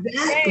y'all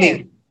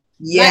understand.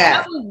 Yeah,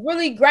 like, I was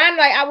really grinding,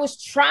 like I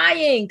was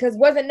trying because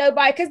wasn't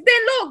nobody. Because then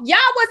look, y'all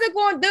wasn't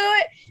going to do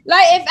it.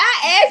 Like if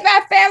I asked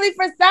my family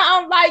for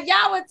something, like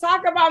y'all would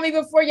talk about me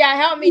before y'all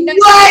help me.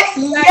 What?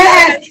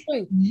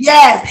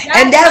 Yes.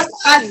 And that's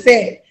what I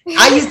said.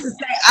 I used to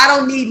say, I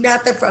don't need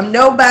nothing from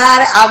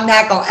nobody. I'm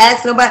not going to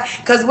ask nobody.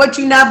 Because what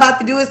you're not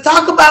about to do is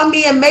talk about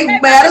me and make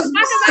matters.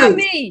 Talk about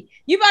me.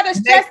 You about to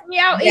stress me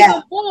out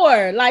even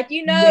more. Like,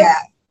 you know. Yeah.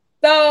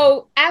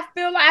 So I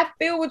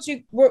feel what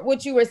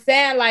you were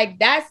saying. Like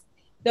that's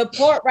the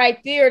part right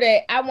there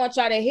that I want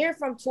y'all to hear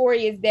from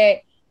Tori is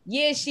that,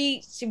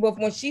 she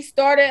when she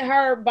started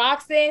her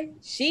boxing,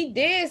 she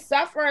did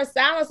suffer in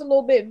silence a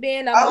little bit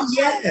being a mom.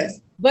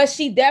 Yes. But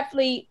she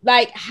definitely,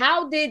 like,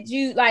 how did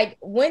you, like,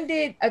 when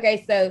did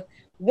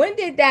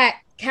that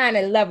kind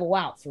of level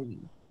out for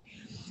you?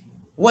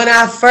 When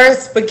I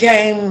first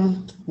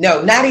became,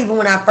 not even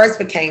when I first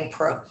became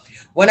pro.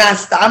 I'm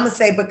going to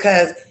say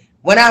because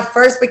when I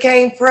first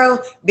became pro,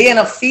 being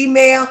a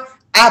female,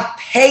 I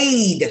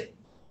paid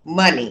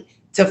money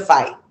to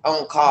fight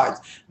on cards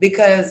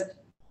because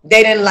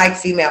they didn't like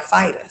female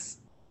fighters.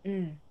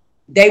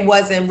 They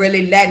wasn't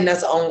really letting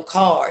us on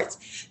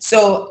cards.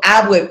 So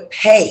I would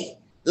pay,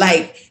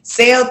 like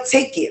sell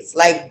tickets,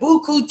 like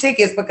buku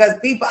tickets, because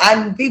people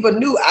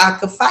knew I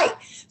could fight.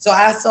 So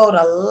I sold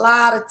a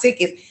lot of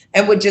tickets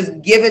and would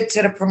just give it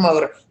to the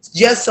promoter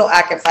just so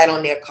I could fight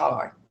on their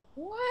card.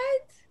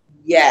 What?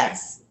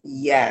 Yes.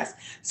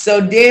 So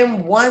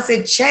then once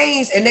it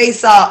changed and they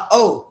saw,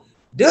 oh,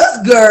 this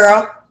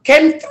girl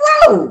can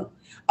throw.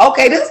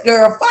 Okay, this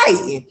girl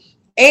fighting.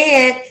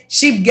 And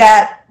she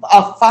got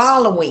a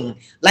following.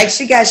 Like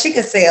she can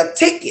sell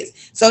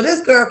tickets. So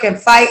this girl can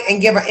fight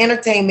and give her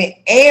entertainment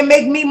and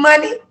make me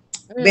money.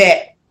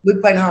 Bet we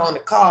putting her on the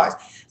cards.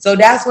 So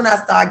that's when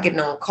I started getting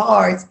on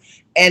cards.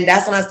 And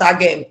that's when I started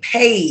getting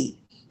paid.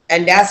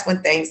 And that's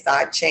when things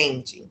started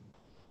changing.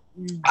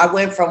 I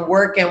went from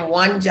working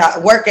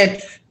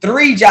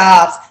 3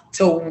 jobs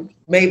to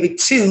maybe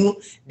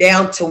 2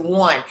 down to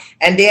 1.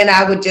 And then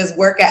I would just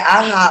work at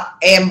IHOP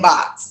and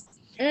box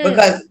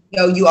because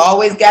you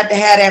always got to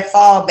have that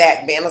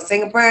fallback. Being a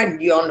single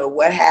parent, you don't know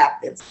what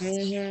happens.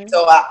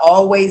 So I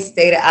always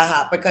stayed at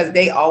IHOP because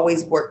they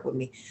always work with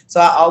me. So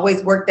I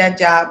always worked that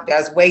job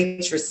as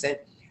waitressing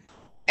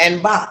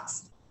and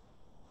box.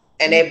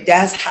 And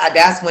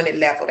that's when it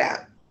leveled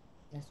out.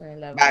 That's when it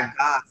leveled out. By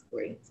God's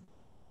grace.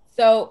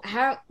 So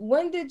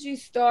when did you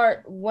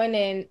start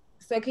winning?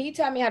 So can you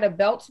tell me how the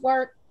belts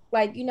work?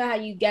 Like, you know how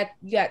you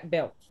got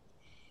belts.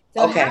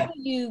 So how do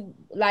you,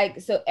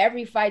 like, so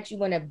every fight you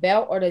win a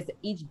belt, or does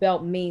each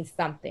belt mean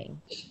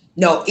something?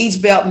 No,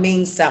 each belt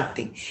means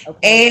something.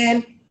 Okay.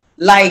 And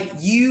like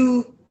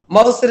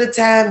most of the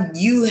time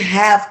you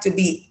have to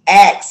be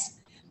asked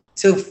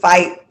to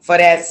fight for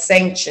that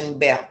sanctioned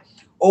belt,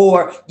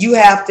 or you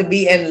have to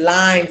be in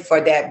line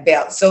for that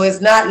belt. So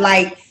it's not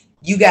like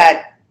you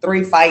got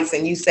 3 fights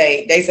and they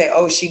say,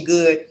 oh, she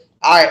good.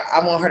 All right,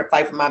 I want her to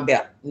fight for my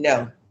belt.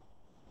 No.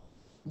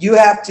 You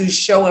have to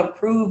show and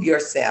prove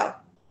yourself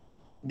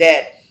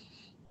that,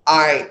 all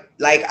right,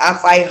 like I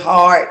fight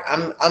hard,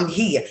 I'm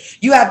here.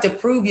 You have to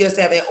prove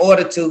yourself in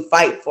order to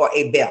fight for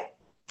a belt.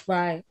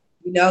 Right.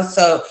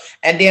 So,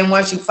 and then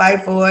once you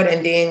fight for it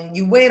and then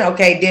you win,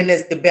 okay, then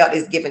the belt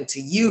is given to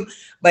you.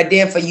 But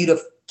then for you to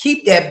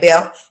keep that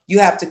belt, you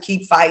have to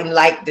keep fighting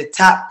like the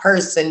top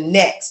person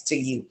next to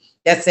you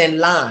that's in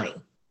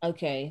line.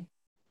 Okay.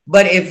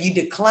 But if you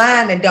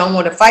decline and don't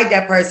want to fight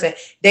that person,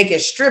 they can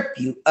strip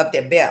you of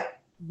their belt.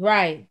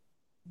 Right.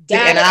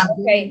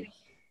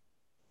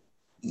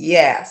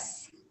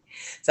 Yes.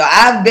 So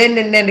I've been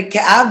in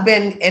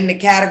the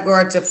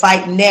category to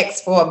fight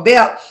next for a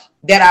belt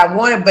that I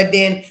wanted, but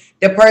then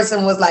the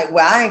person was like,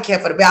 well, I didn't care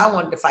for the belt. I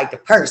wanted to fight the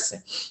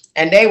person.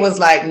 And they was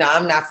like, no,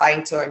 I'm not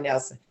fighting Tori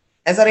Nelson.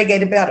 And so they gave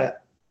the belt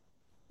up.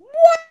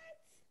 What?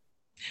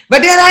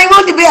 But then I ain't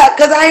want the belt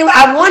because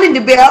I wanted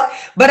the belt,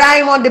 but I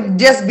didn't want to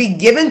just be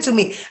given to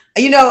me.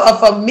 You know,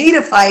 for me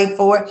to fight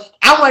for it,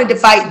 I wanted to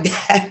fight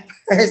that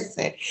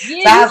person.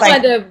 Yeah, so I was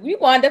like, you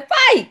wanted to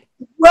fight.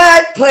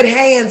 What? Put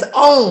hands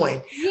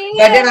on. Yeah.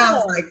 But then I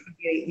was like,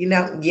 you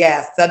know,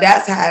 yes. So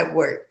that's how it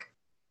worked.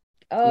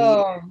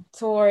 Oh, yeah.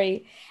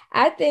 Tori,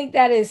 I think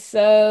that is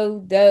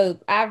so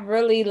dope. I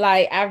really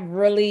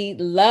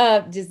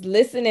love just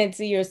listening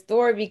to your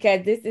story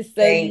because this is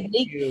so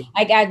unique.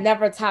 Like I've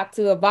never talked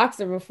to a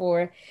boxer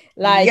before.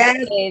 Like,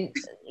 yes. And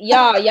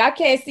y'all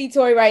can't see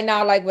Tori right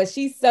now. Like, but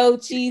she's so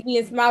cheesy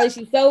and smiley.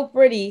 She's so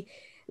pretty.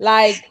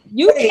 Like,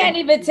 you can't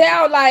even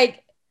tell.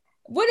 Like,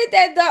 what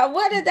did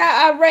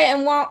that I read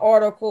in one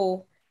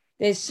article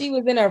that she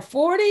was in her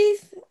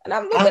 40s, and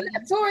I'm looking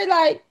at Tori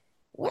like,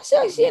 what's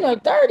she in her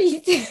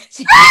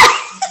 30s?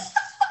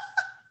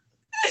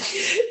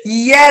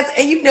 Yes,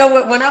 and you know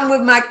what? When I'm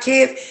with my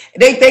kids,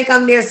 they think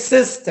I'm their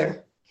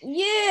sister.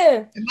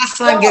 Yeah, and my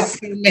son gets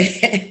so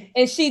mad.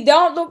 And she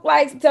don't look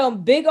like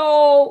some big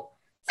old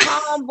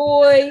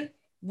tomboy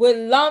with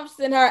lumps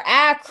in her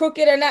eye,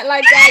 crooked or not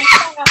like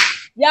that.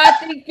 Y'all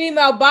think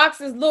female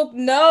boxers look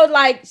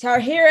like her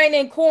hair ain't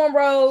in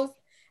cornrows,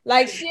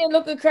 like she ain't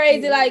looking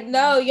crazy. Like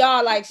no,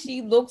 y'all, like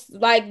she looks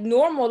like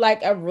normal,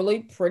 like a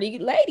really pretty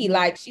lady.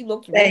 Like she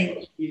looks really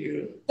Thank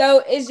you.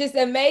 So it's just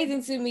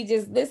amazing to me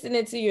just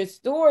listening to your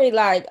story.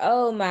 Like,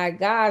 oh my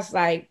gosh,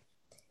 like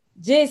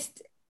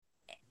just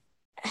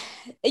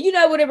you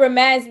know what it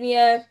reminds me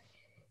of?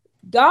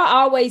 God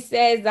always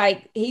says,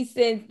 like, he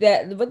sends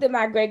that, what did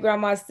my great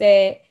grandma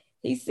say?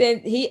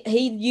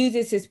 He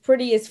uses his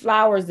prettiest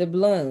flowers to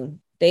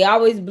bloom. They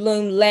always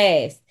bloom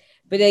last,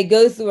 but they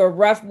go through a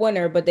rough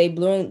winter, but they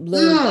bloom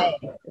last,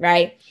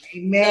 right?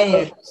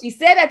 Amen. So she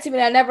said that to me,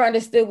 and I never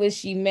understood what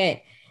she meant,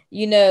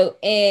 you know,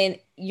 and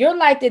you're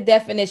like the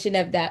definition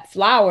of that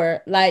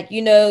flower, like,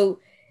 you know,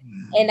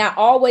 and I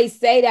always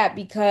say that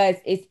because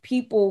it's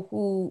people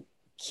who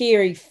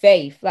carry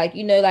faith, like,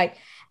 you know, like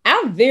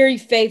I'm very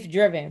faith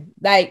driven.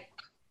 Like,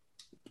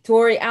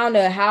 Tori, I don't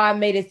know how I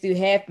made it through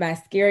half my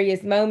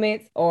scariest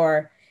moments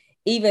or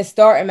even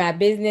starting my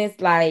business.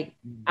 Like,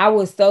 I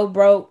was so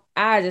broke.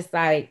 I just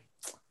like,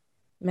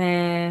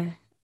 man,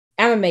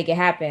 I'm gonna make it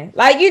happen.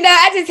 Like, you know,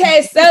 I just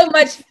had so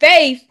much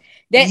faith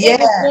that it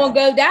was going to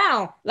go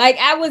down. Like,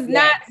 I was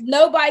not,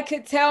 nobody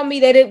could tell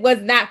me that it was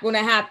not going to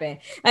happen.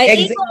 Like,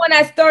 even when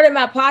I started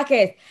my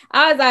podcast,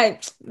 I was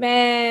like,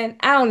 man,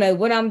 I don't know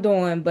what I'm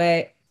doing,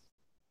 but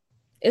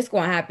it's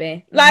going to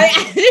happen. Like,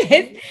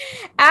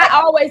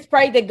 I always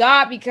pray to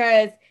God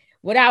because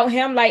without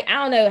him, like, I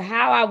don't know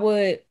how I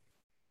would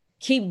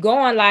keep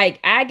going. Like,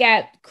 I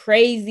got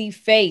crazy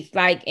faith.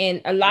 Like,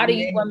 and a lot of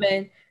you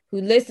women who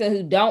listen,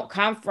 who don't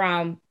come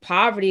from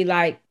poverty,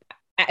 like,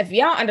 if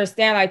y'all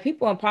understand, like,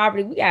 people in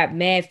poverty, we got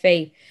mad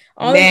faith.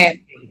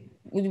 Only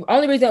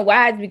reason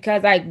why is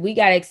because, like, we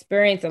got to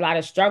experience a lot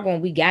of struggle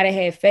and we got to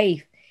have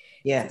faith.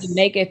 Yes. To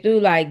make it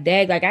through. Like,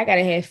 dad, like, I got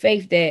to have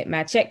faith that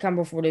my check come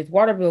before this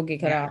water bill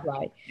get cut off.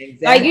 Like,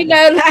 like, you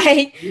know,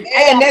 like.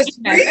 And that's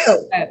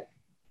real.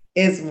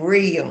 It's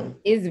real.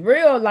 It's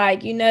real.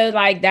 Like, you know,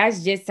 like,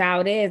 that's just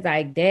how it is.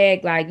 Like,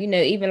 dad, like, you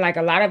know, even like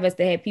a lot of us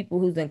that have people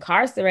who's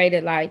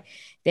incarcerated, like,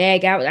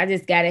 dad, I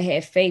just got to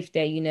have faith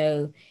that, you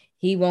know,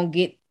 he won't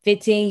get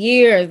 15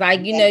 years.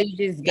 Like, you know, you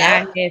just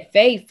got to have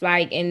faith.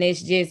 Like, and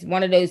it's just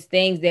one of those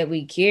things that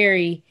we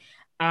carry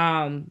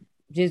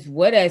just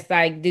with us.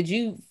 Like, did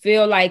you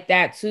feel like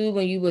that too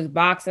when you was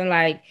boxing?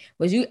 Like,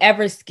 was you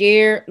ever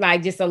scared,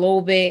 like, just a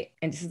little bit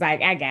and just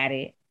like, I got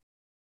it?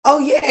 Oh,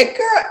 yeah,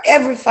 girl.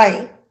 Every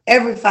fight.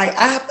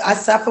 I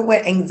suffer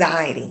with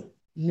anxiety.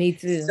 Me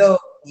too. So,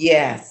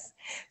 yes.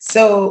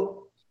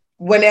 So,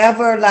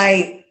 whenever,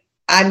 like,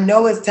 I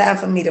know it's time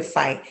for me to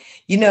fight.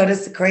 You know, this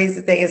is the crazy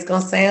thing. It's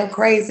going to sound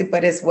crazy,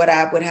 but it's what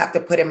I would have to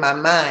put in my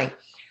mind.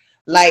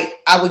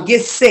 Like, I would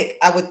get sick.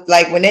 I would,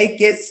 like, when they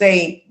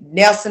say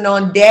Nelson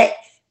on deck,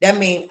 that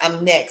means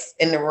I'm next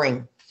in the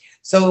ring.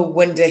 So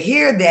when to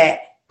hear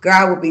that, girl,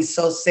 I would be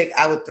so sick,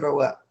 I would throw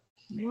up.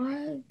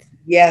 What?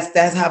 Yes,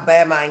 that's how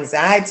bad my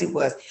anxiety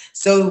was.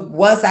 So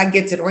once I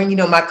get to the ring, you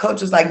know, my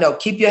coach was like, no,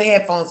 keep your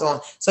headphones on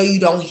so you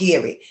don't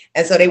hear it.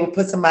 And so they would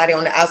put somebody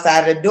on the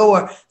outside of the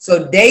door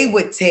so they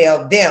would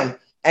tell them.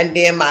 And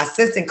then my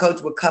assistant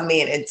coach would come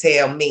in and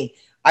tell me,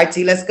 RT,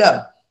 let's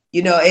go.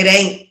 You know, it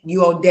ain't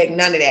you on deck,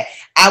 none of that.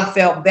 I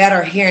felt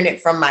better hearing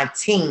it from my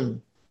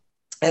team.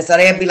 And so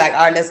they'd be like,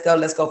 all right, let's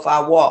go for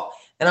our walk.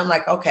 And I'm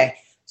like, okay.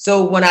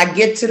 So when I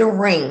get to the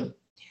ring,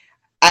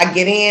 I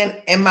get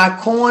in my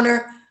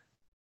corner.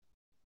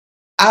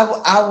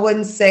 I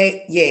wouldn't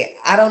say,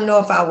 I don't know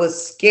if I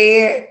was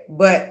scared,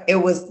 but it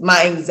was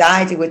my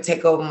anxiety would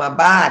take over my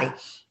body.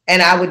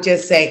 And I would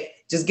just say,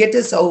 just get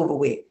this over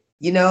with.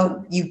 You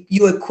know,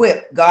 you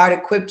equipped, God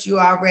equipped you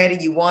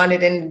already. You won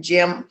it in the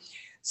gym.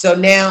 So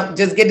now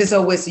just get this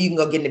over with so you can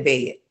go get in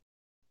the bed.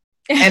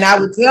 And I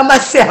would tell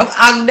myself,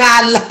 I'm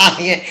not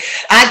lying.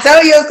 I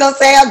told you it was going to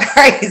sound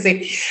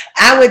crazy.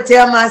 I would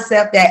tell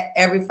myself that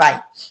every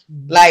fight.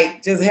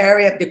 Like, just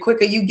hurry up. The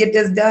quicker you get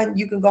this done,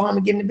 you can go home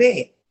and get in the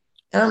bed.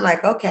 And I'm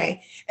like,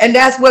 okay. And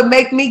that's what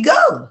make me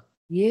go.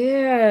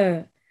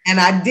 Yeah. And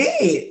I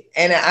did.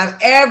 And I'm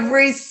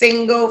every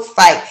single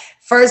fight.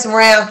 First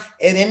round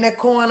and in the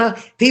corner,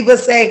 people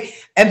say,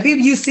 and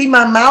people, you see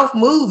my mouth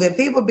moving.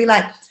 People be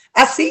like,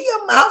 I see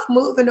your mouth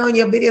moving on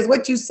your videos.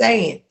 What you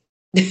saying?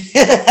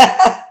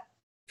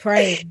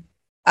 Praying.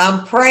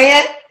 I'm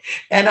praying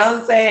and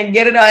I'm saying,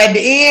 get it on at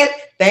the end.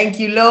 Thank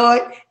you,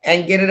 Lord,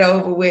 and get it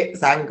over with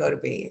so I can go to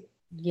bed.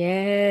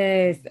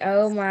 Yes.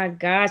 Oh my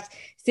gosh.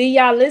 See,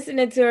 y'all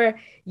listening to her.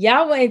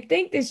 Y'all wouldn't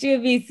think that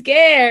she'd be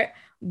scared,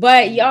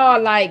 but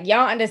y'all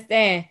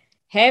understand.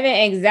 Having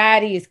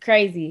anxiety is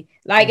crazy.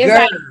 Like it's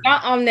like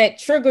something that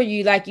trigger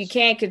you, like you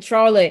can't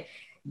control it.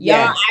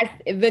 Y'all,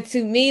 yes. But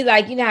to me,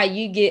 like you know how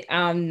you get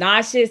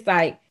nauseous,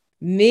 like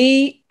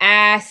me,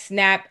 I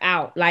snap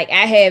out. Like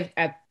I have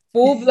a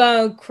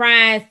full-blown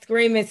crying,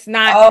 screaming,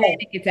 snot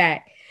panic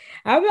attack.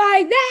 I'm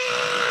like,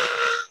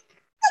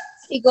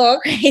 she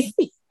going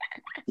crazy.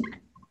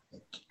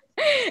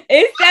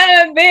 It's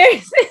so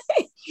embarrassing.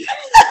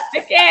 I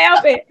can't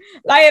help it.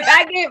 Like if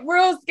I get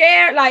real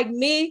scared, like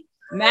me,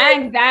 my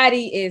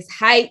anxiety is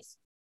heights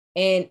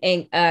and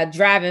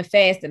driving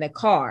fast in a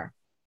car.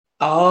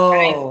 Oh.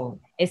 Right?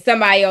 And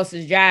somebody else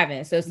is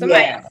driving. So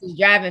somebody else is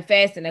driving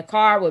fast in the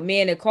car with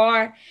me in the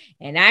car,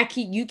 and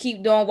you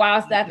keep doing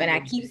wild stuff, and I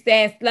keep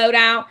saying slow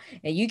down,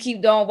 and you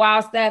keep doing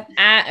wild stuff.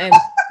 I am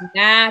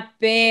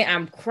snapping,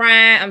 I'm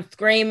crying, I'm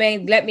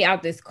screaming, let me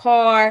out this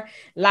car.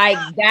 Like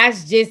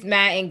that's just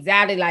my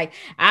anxiety. Like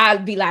I'll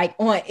be like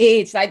on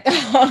edge like the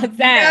whole time.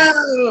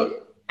 No.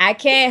 I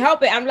can't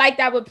help it. I'm like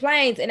that with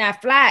planes, and I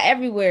fly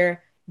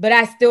everywhere, but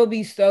I still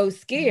be so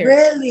scared.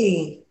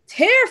 Really?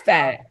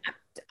 Terrified.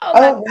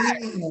 Oh my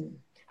God.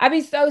 I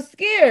be so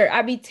scared.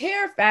 I be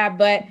terrified,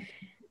 but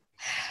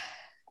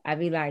I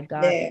be like,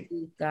 God,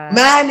 please, God.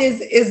 Mine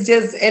is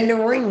just in the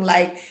ring.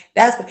 Like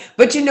that's,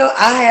 but you know,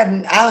 I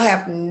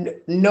have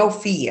no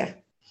fear.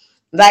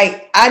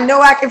 Like I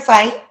know I can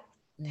fight,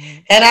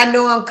 and I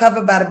know I'm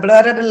covered by the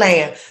blood of the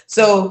Lamb.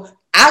 So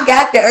I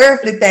got the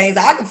earthly things.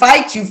 I can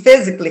fight you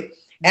physically.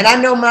 And I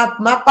know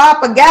my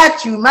papa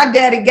got you. My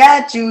daddy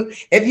got you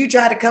if you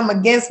try to come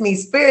against me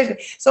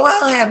spiritually. So I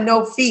don't have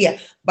no fear.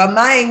 But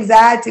my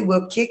anxiety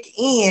will kick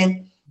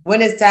in when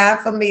it's time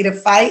for me to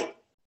fight.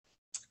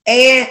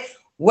 And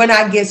when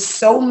I get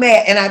so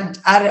mad, and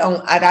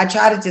I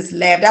try to just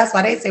laugh. That's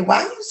why they say,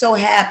 why are you so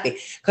happy?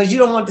 Because you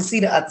don't want to see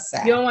the other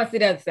side. You don't want to see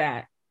the other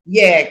side.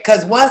 Yeah,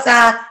 because once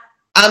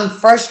I'm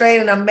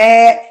frustrated and I'm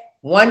mad,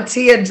 one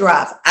tear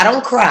drops. I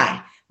don't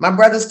cry. My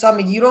brothers told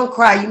me, you don't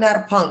cry. You're not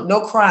a punk.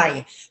 No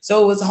crying.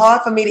 So it was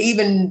hard for me to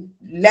even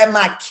let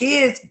my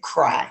kids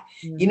cry,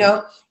 you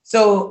know?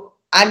 So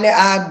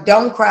I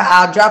don't cry.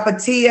 I'll drop a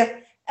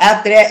tear.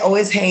 After that,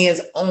 it's hands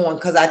on.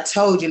 Because I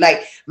told you,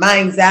 like, my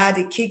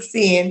anxiety kicks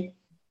in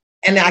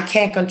and I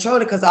can't control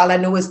it because all I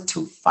know is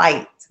to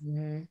fight.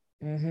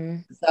 Mm-hmm. Mm-hmm.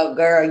 So,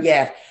 girl,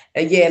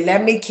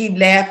 let me keep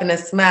laughing and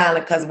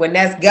smiling because when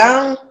that's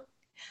gone,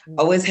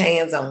 it's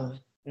hands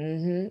on.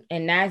 Mm-hmm.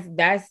 And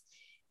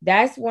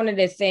that's one of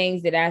the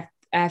things that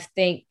I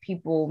think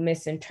people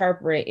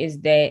misinterpret is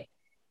that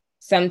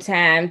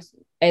sometimes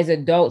as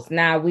adults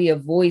now we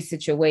avoid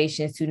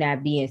situations to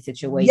not be in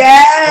situations.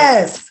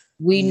 Yes.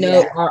 We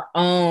know our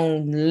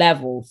own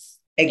levels.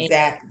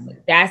 Exactly.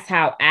 That's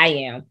how I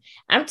am.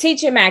 I'm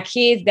teaching my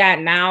kids that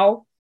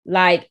now,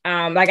 like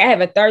I have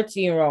a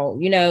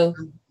 13-year-old, you know,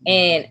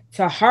 and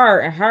to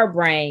her and her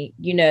brain,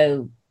 you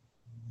know,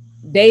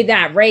 they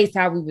not raised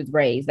how we was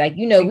raised. Like,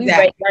 you know, we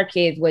raised our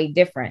kids way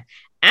different.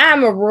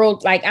 I'm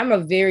a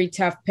very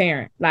tough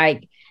parent,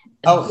 like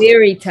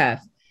very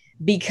tough,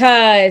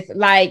 because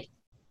like,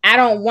 I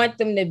don't want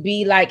them to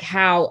be like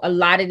how a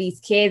lot of these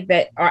kids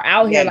that are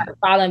out here like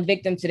falling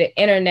victim to the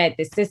internet,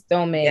 the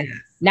system, and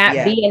not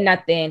being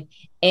nothing.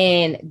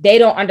 And they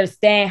don't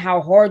understand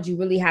how hard you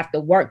really have to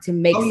work to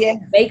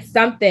make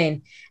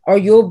something, or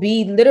you'll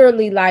be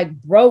literally like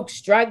broke,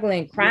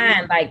 struggling,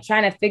 crying, like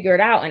trying to figure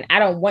it out. And I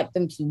don't want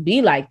them to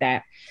be like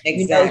that.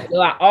 Exactly. You know?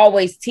 So I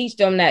always teach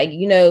them that,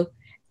 you know,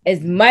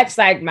 as much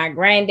like my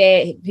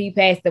granddad, he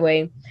passed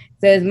away.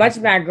 So as much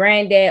as my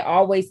granddad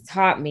always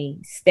taught me,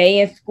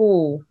 stay in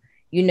school,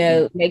 you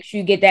know, make sure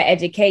you get that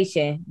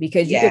education,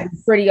 because you can be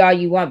pretty all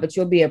you want, but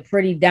you'll be a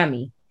pretty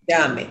dummy.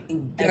 Dummy.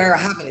 Girl,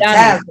 how many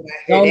times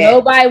don't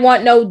nobody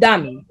want no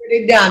dummy.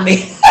 Pretty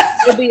dummy.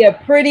 You'll be a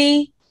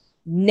pretty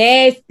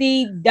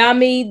nasty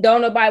dummy.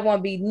 Don't nobody want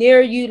to be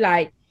near you.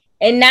 Like,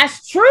 and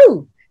that's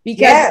true.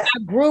 Because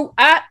I grew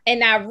up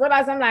and I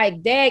realized, I'm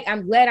like, dang,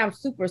 I'm glad I'm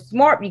super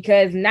smart,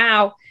 because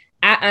now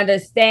I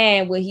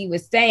understand what he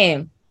was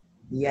saying.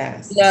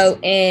 Yes. So,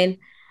 and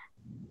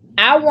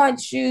I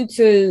want you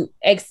to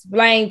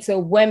explain to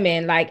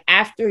women, like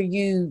after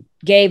you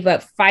gave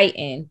up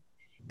fighting,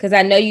 because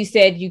I know you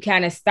said you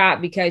kind of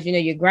stopped because, you know,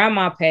 your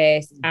grandma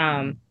passed.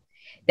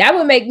 That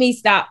would make me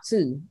stop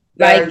too.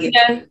 Like, you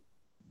know,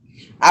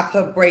 I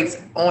put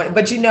brakes on it.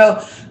 But you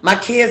know, my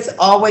kids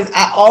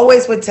I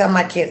always would tell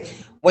my kids,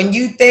 when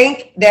you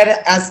think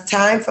that it's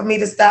time for me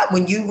to stop,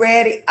 when you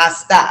ready, I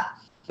stop.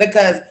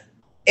 Because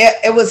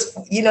it was,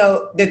 you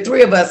know, the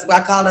three of us,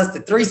 I call us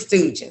the Three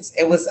Stooges.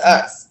 It was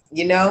us,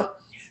 you know.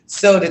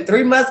 So the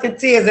Three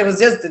Musketeers, it was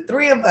just the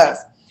three of us.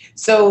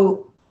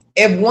 So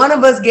if one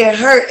of us get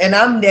hurt and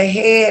I'm the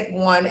head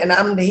one and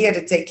I'm here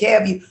to take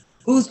care of you,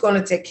 who's going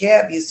to take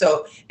care of you?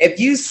 So if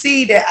you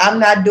see that I'm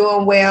not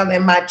doing well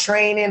in my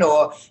training,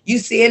 or you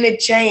see any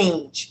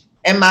change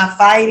in my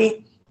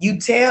fighting, you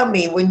tell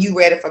me when you're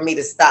ready for me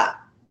to stop.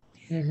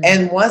 Mm-hmm.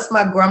 And once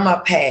my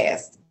grandma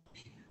passed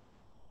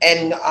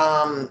in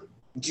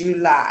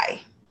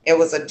July, it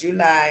was a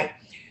July,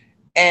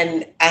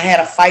 and I had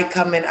a fight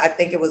coming. I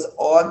think it was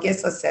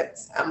August or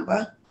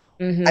September.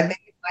 Mm-hmm. I think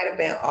it might have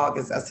been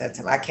August or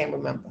September. I can't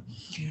remember.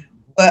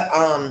 But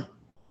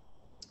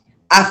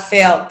I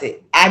felt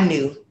it. I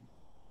knew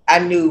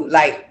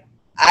like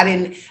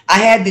I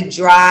had the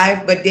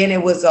drive, but then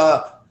it was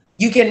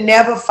you can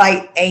never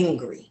fight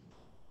angry.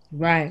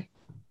 Right.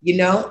 You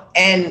know,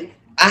 and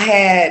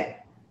I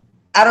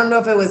don't know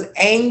if it was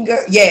anger.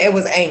 Yeah, it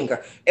was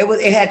anger.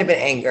 It had to be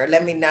anger.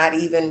 Let me not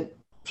even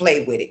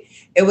play with it.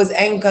 It was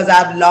anger because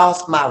I've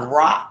lost my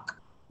rock.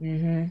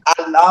 Mm-hmm.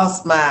 I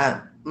lost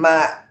my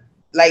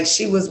like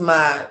she was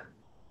my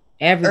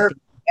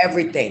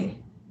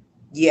everything.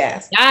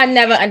 Yes. I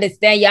never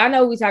understand. Y'all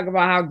know we talk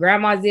about how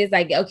grandmas is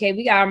like, okay,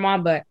 we got our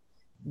mom, but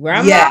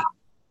grandma. Yeah,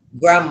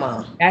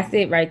 grandma. That's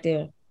it right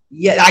there.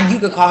 Yeah, like you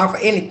could call her for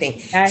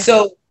anything.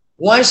 So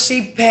once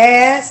she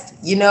passed,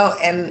 you know,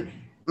 and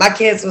my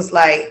kids was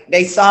like,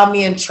 they saw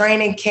me in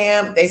training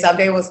camp.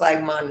 They was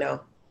like, Mom,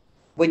 no,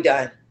 we're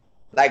done.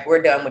 Like,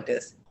 we're done with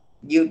this.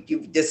 You,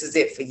 this is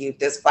it for you.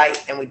 This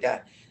fight, and we're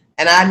done.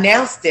 And I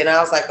announced it, and I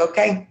was like,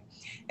 okay.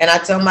 And I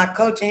told my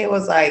coach, and he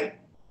was like,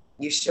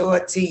 you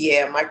sure?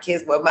 Yeah, my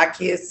kids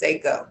say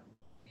go.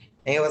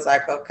 And he was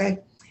like, okay.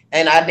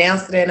 And I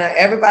announced it, and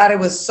everybody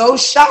was so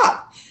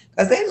shocked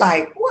because they're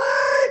like,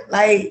 what?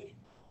 Like,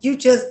 you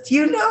just,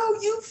 you know,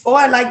 you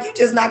fought, like you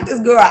just knocked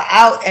this girl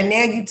out, and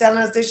now you telling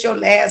us this your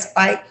last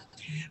fight.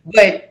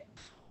 But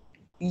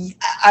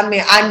I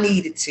mean, I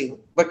needed to,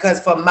 because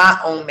for my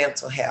own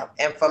mental health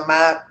and for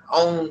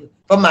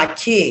my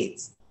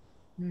kids.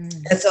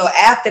 And so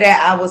after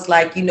that, I was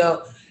like, you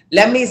know,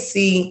 let me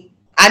see.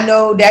 I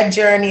know that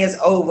journey is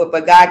over,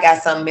 but God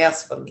got something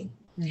else for me.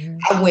 Mm-hmm.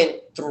 I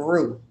went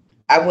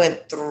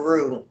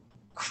through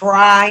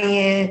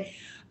crying,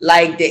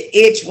 like the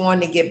itch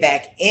wanting to get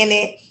back in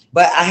it.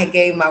 But I had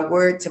gave my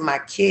word to my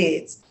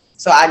kids.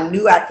 So I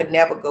knew I could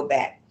never go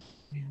back.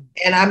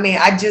 And I mean,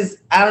 I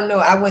don't know.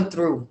 I went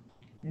through.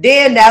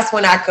 Then that's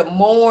when I could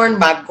mourn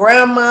my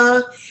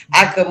grandma.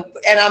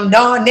 And I'm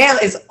done. Now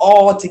it's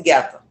all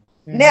together.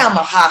 Mm-hmm. Now I'm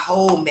a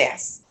whole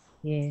mess.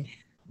 Yeah.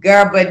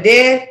 Girl, but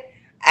then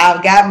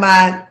I've got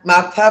my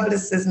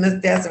publicist, Miss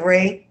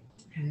Desiree,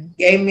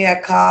 gave me a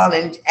call,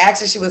 and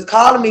actually she was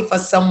calling me for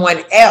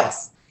someone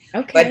else.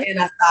 Okay. But then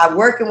I started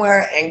working with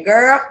her, and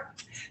girl,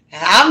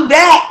 I'm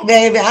back,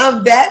 baby.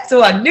 I'm back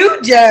to a new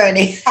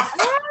journey.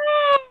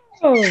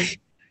 Oh.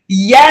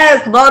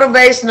 Yes,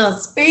 motivational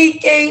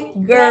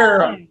speaking,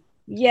 girl.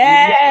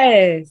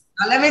 Yes.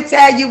 Now, let me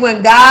tell you,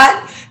 when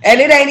God, and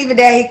it ain't even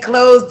that he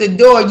closed the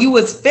door, you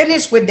was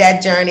finished with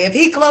that journey. If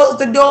he closed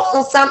the door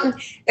on something,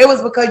 it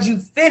was because you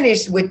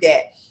finished with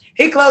that.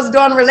 He closed the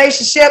door on a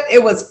relationship,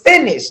 it was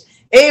finished.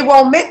 It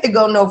won't meant to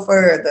go no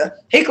further.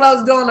 He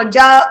closed the door on a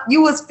job,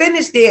 you was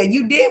finished there.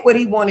 You did what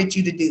he wanted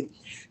you to do.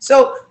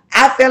 So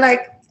I feel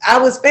like I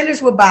was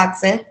finished with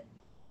boxing.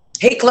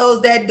 He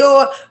closed that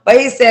door, but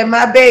he said,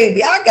 my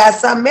baby, I got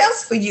something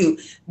else for you.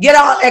 Get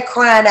all that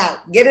crying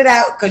out. Get it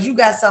out, because you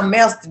got something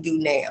else to do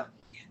now.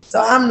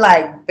 So I'm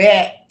like,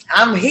 bet.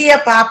 I'm here,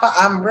 Papa.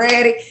 I'm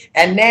ready.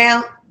 And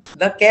now,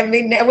 look at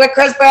me now. What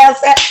Chris Brown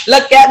said,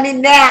 look at me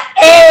now.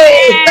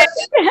 Hey!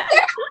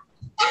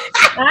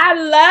 I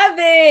love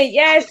it.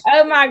 Yes.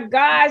 Oh, my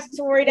gosh,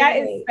 Tori. That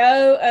is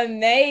so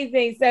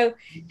amazing. So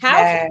how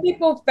can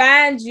people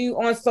find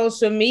you on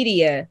social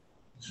media?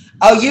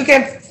 Oh, you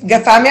can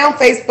find me on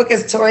Facebook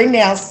as Tori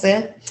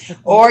Nelson,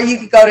 or you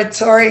can go to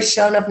Tori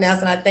Sho-Nuff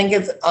Nelson. I think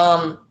it's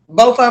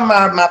both of them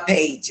are my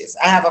pages.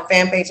 I have a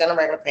fan page and a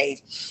regular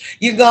page.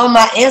 You go on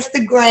my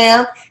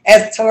Instagram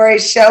as Tori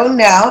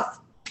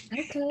Sho-Nuff.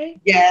 Okay.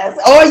 Yes.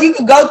 Or you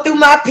can go through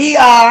my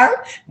PR,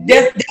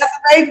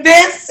 Desiree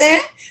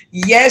Benson.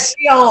 Yes,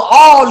 she on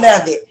all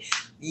of it.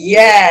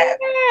 Yeah.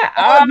 Oh,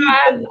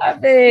 I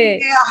love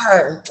it.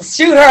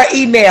 Shoot her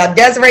email,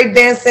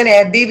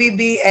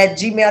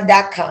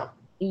 DesireeBenson@bbb@gmail.com.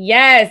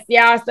 Yes,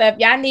 y'all. So if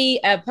y'all need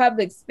a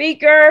public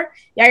speaker,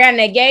 y'all got an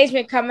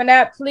engagement coming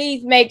up,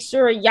 please make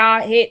sure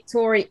y'all hit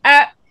Tori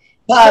up.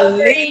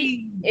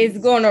 Tori is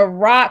gonna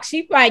rock.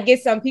 She might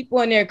get some people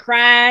in there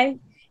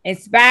crying,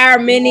 inspire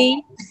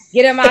many,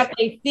 get them out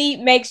their seat.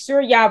 Make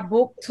sure y'all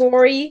book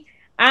Tori.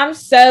 I'm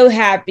so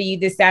happy you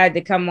decided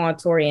to come on,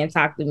 Tori, and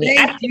talk to me.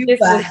 Thank you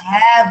for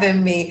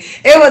having me.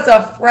 It was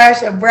a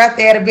fresh breath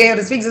there to be able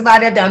to speak to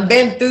somebody that done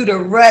been through the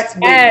ruts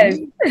with Yes.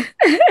 me.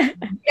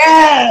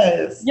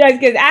 Yes. Yes,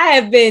 because I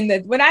have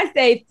been, when I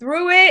say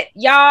through it,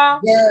 y'all,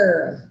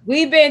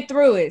 we've been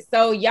through it.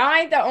 So y'all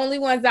ain't the only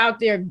ones out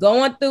there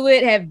going through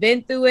it, have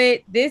been through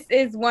it. This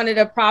is one of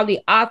the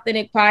probably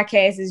authentic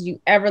podcasts you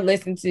ever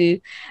listened to.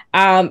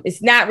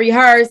 It's not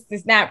rehearsed.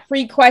 It's not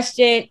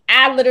pre-questioned.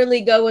 I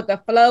literally go with the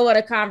flow of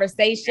the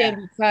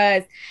conversation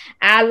because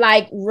I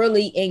like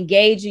really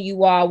engaging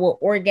you all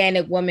with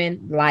organic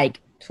women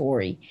like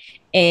Tori.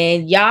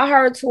 And y'all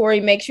heard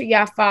Tori. Make sure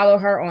y'all follow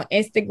her on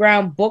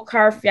Instagram. Book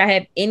her if y'all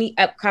have any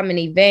upcoming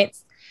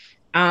events.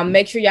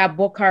 Make sure y'all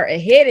book her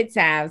ahead of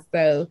time.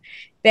 So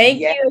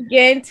thank you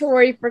again,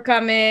 Tori, for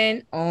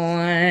coming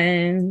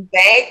on.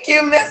 Thank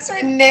you, Miss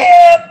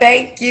Renee.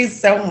 Thank you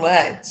so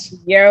much.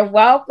 You're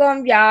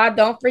welcome, y'all.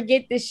 Don't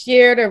forget to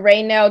share the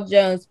Raynell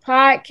Jones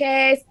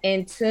podcast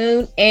and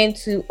tune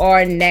into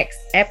our next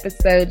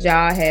episode.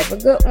 Y'all have a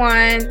good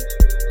one.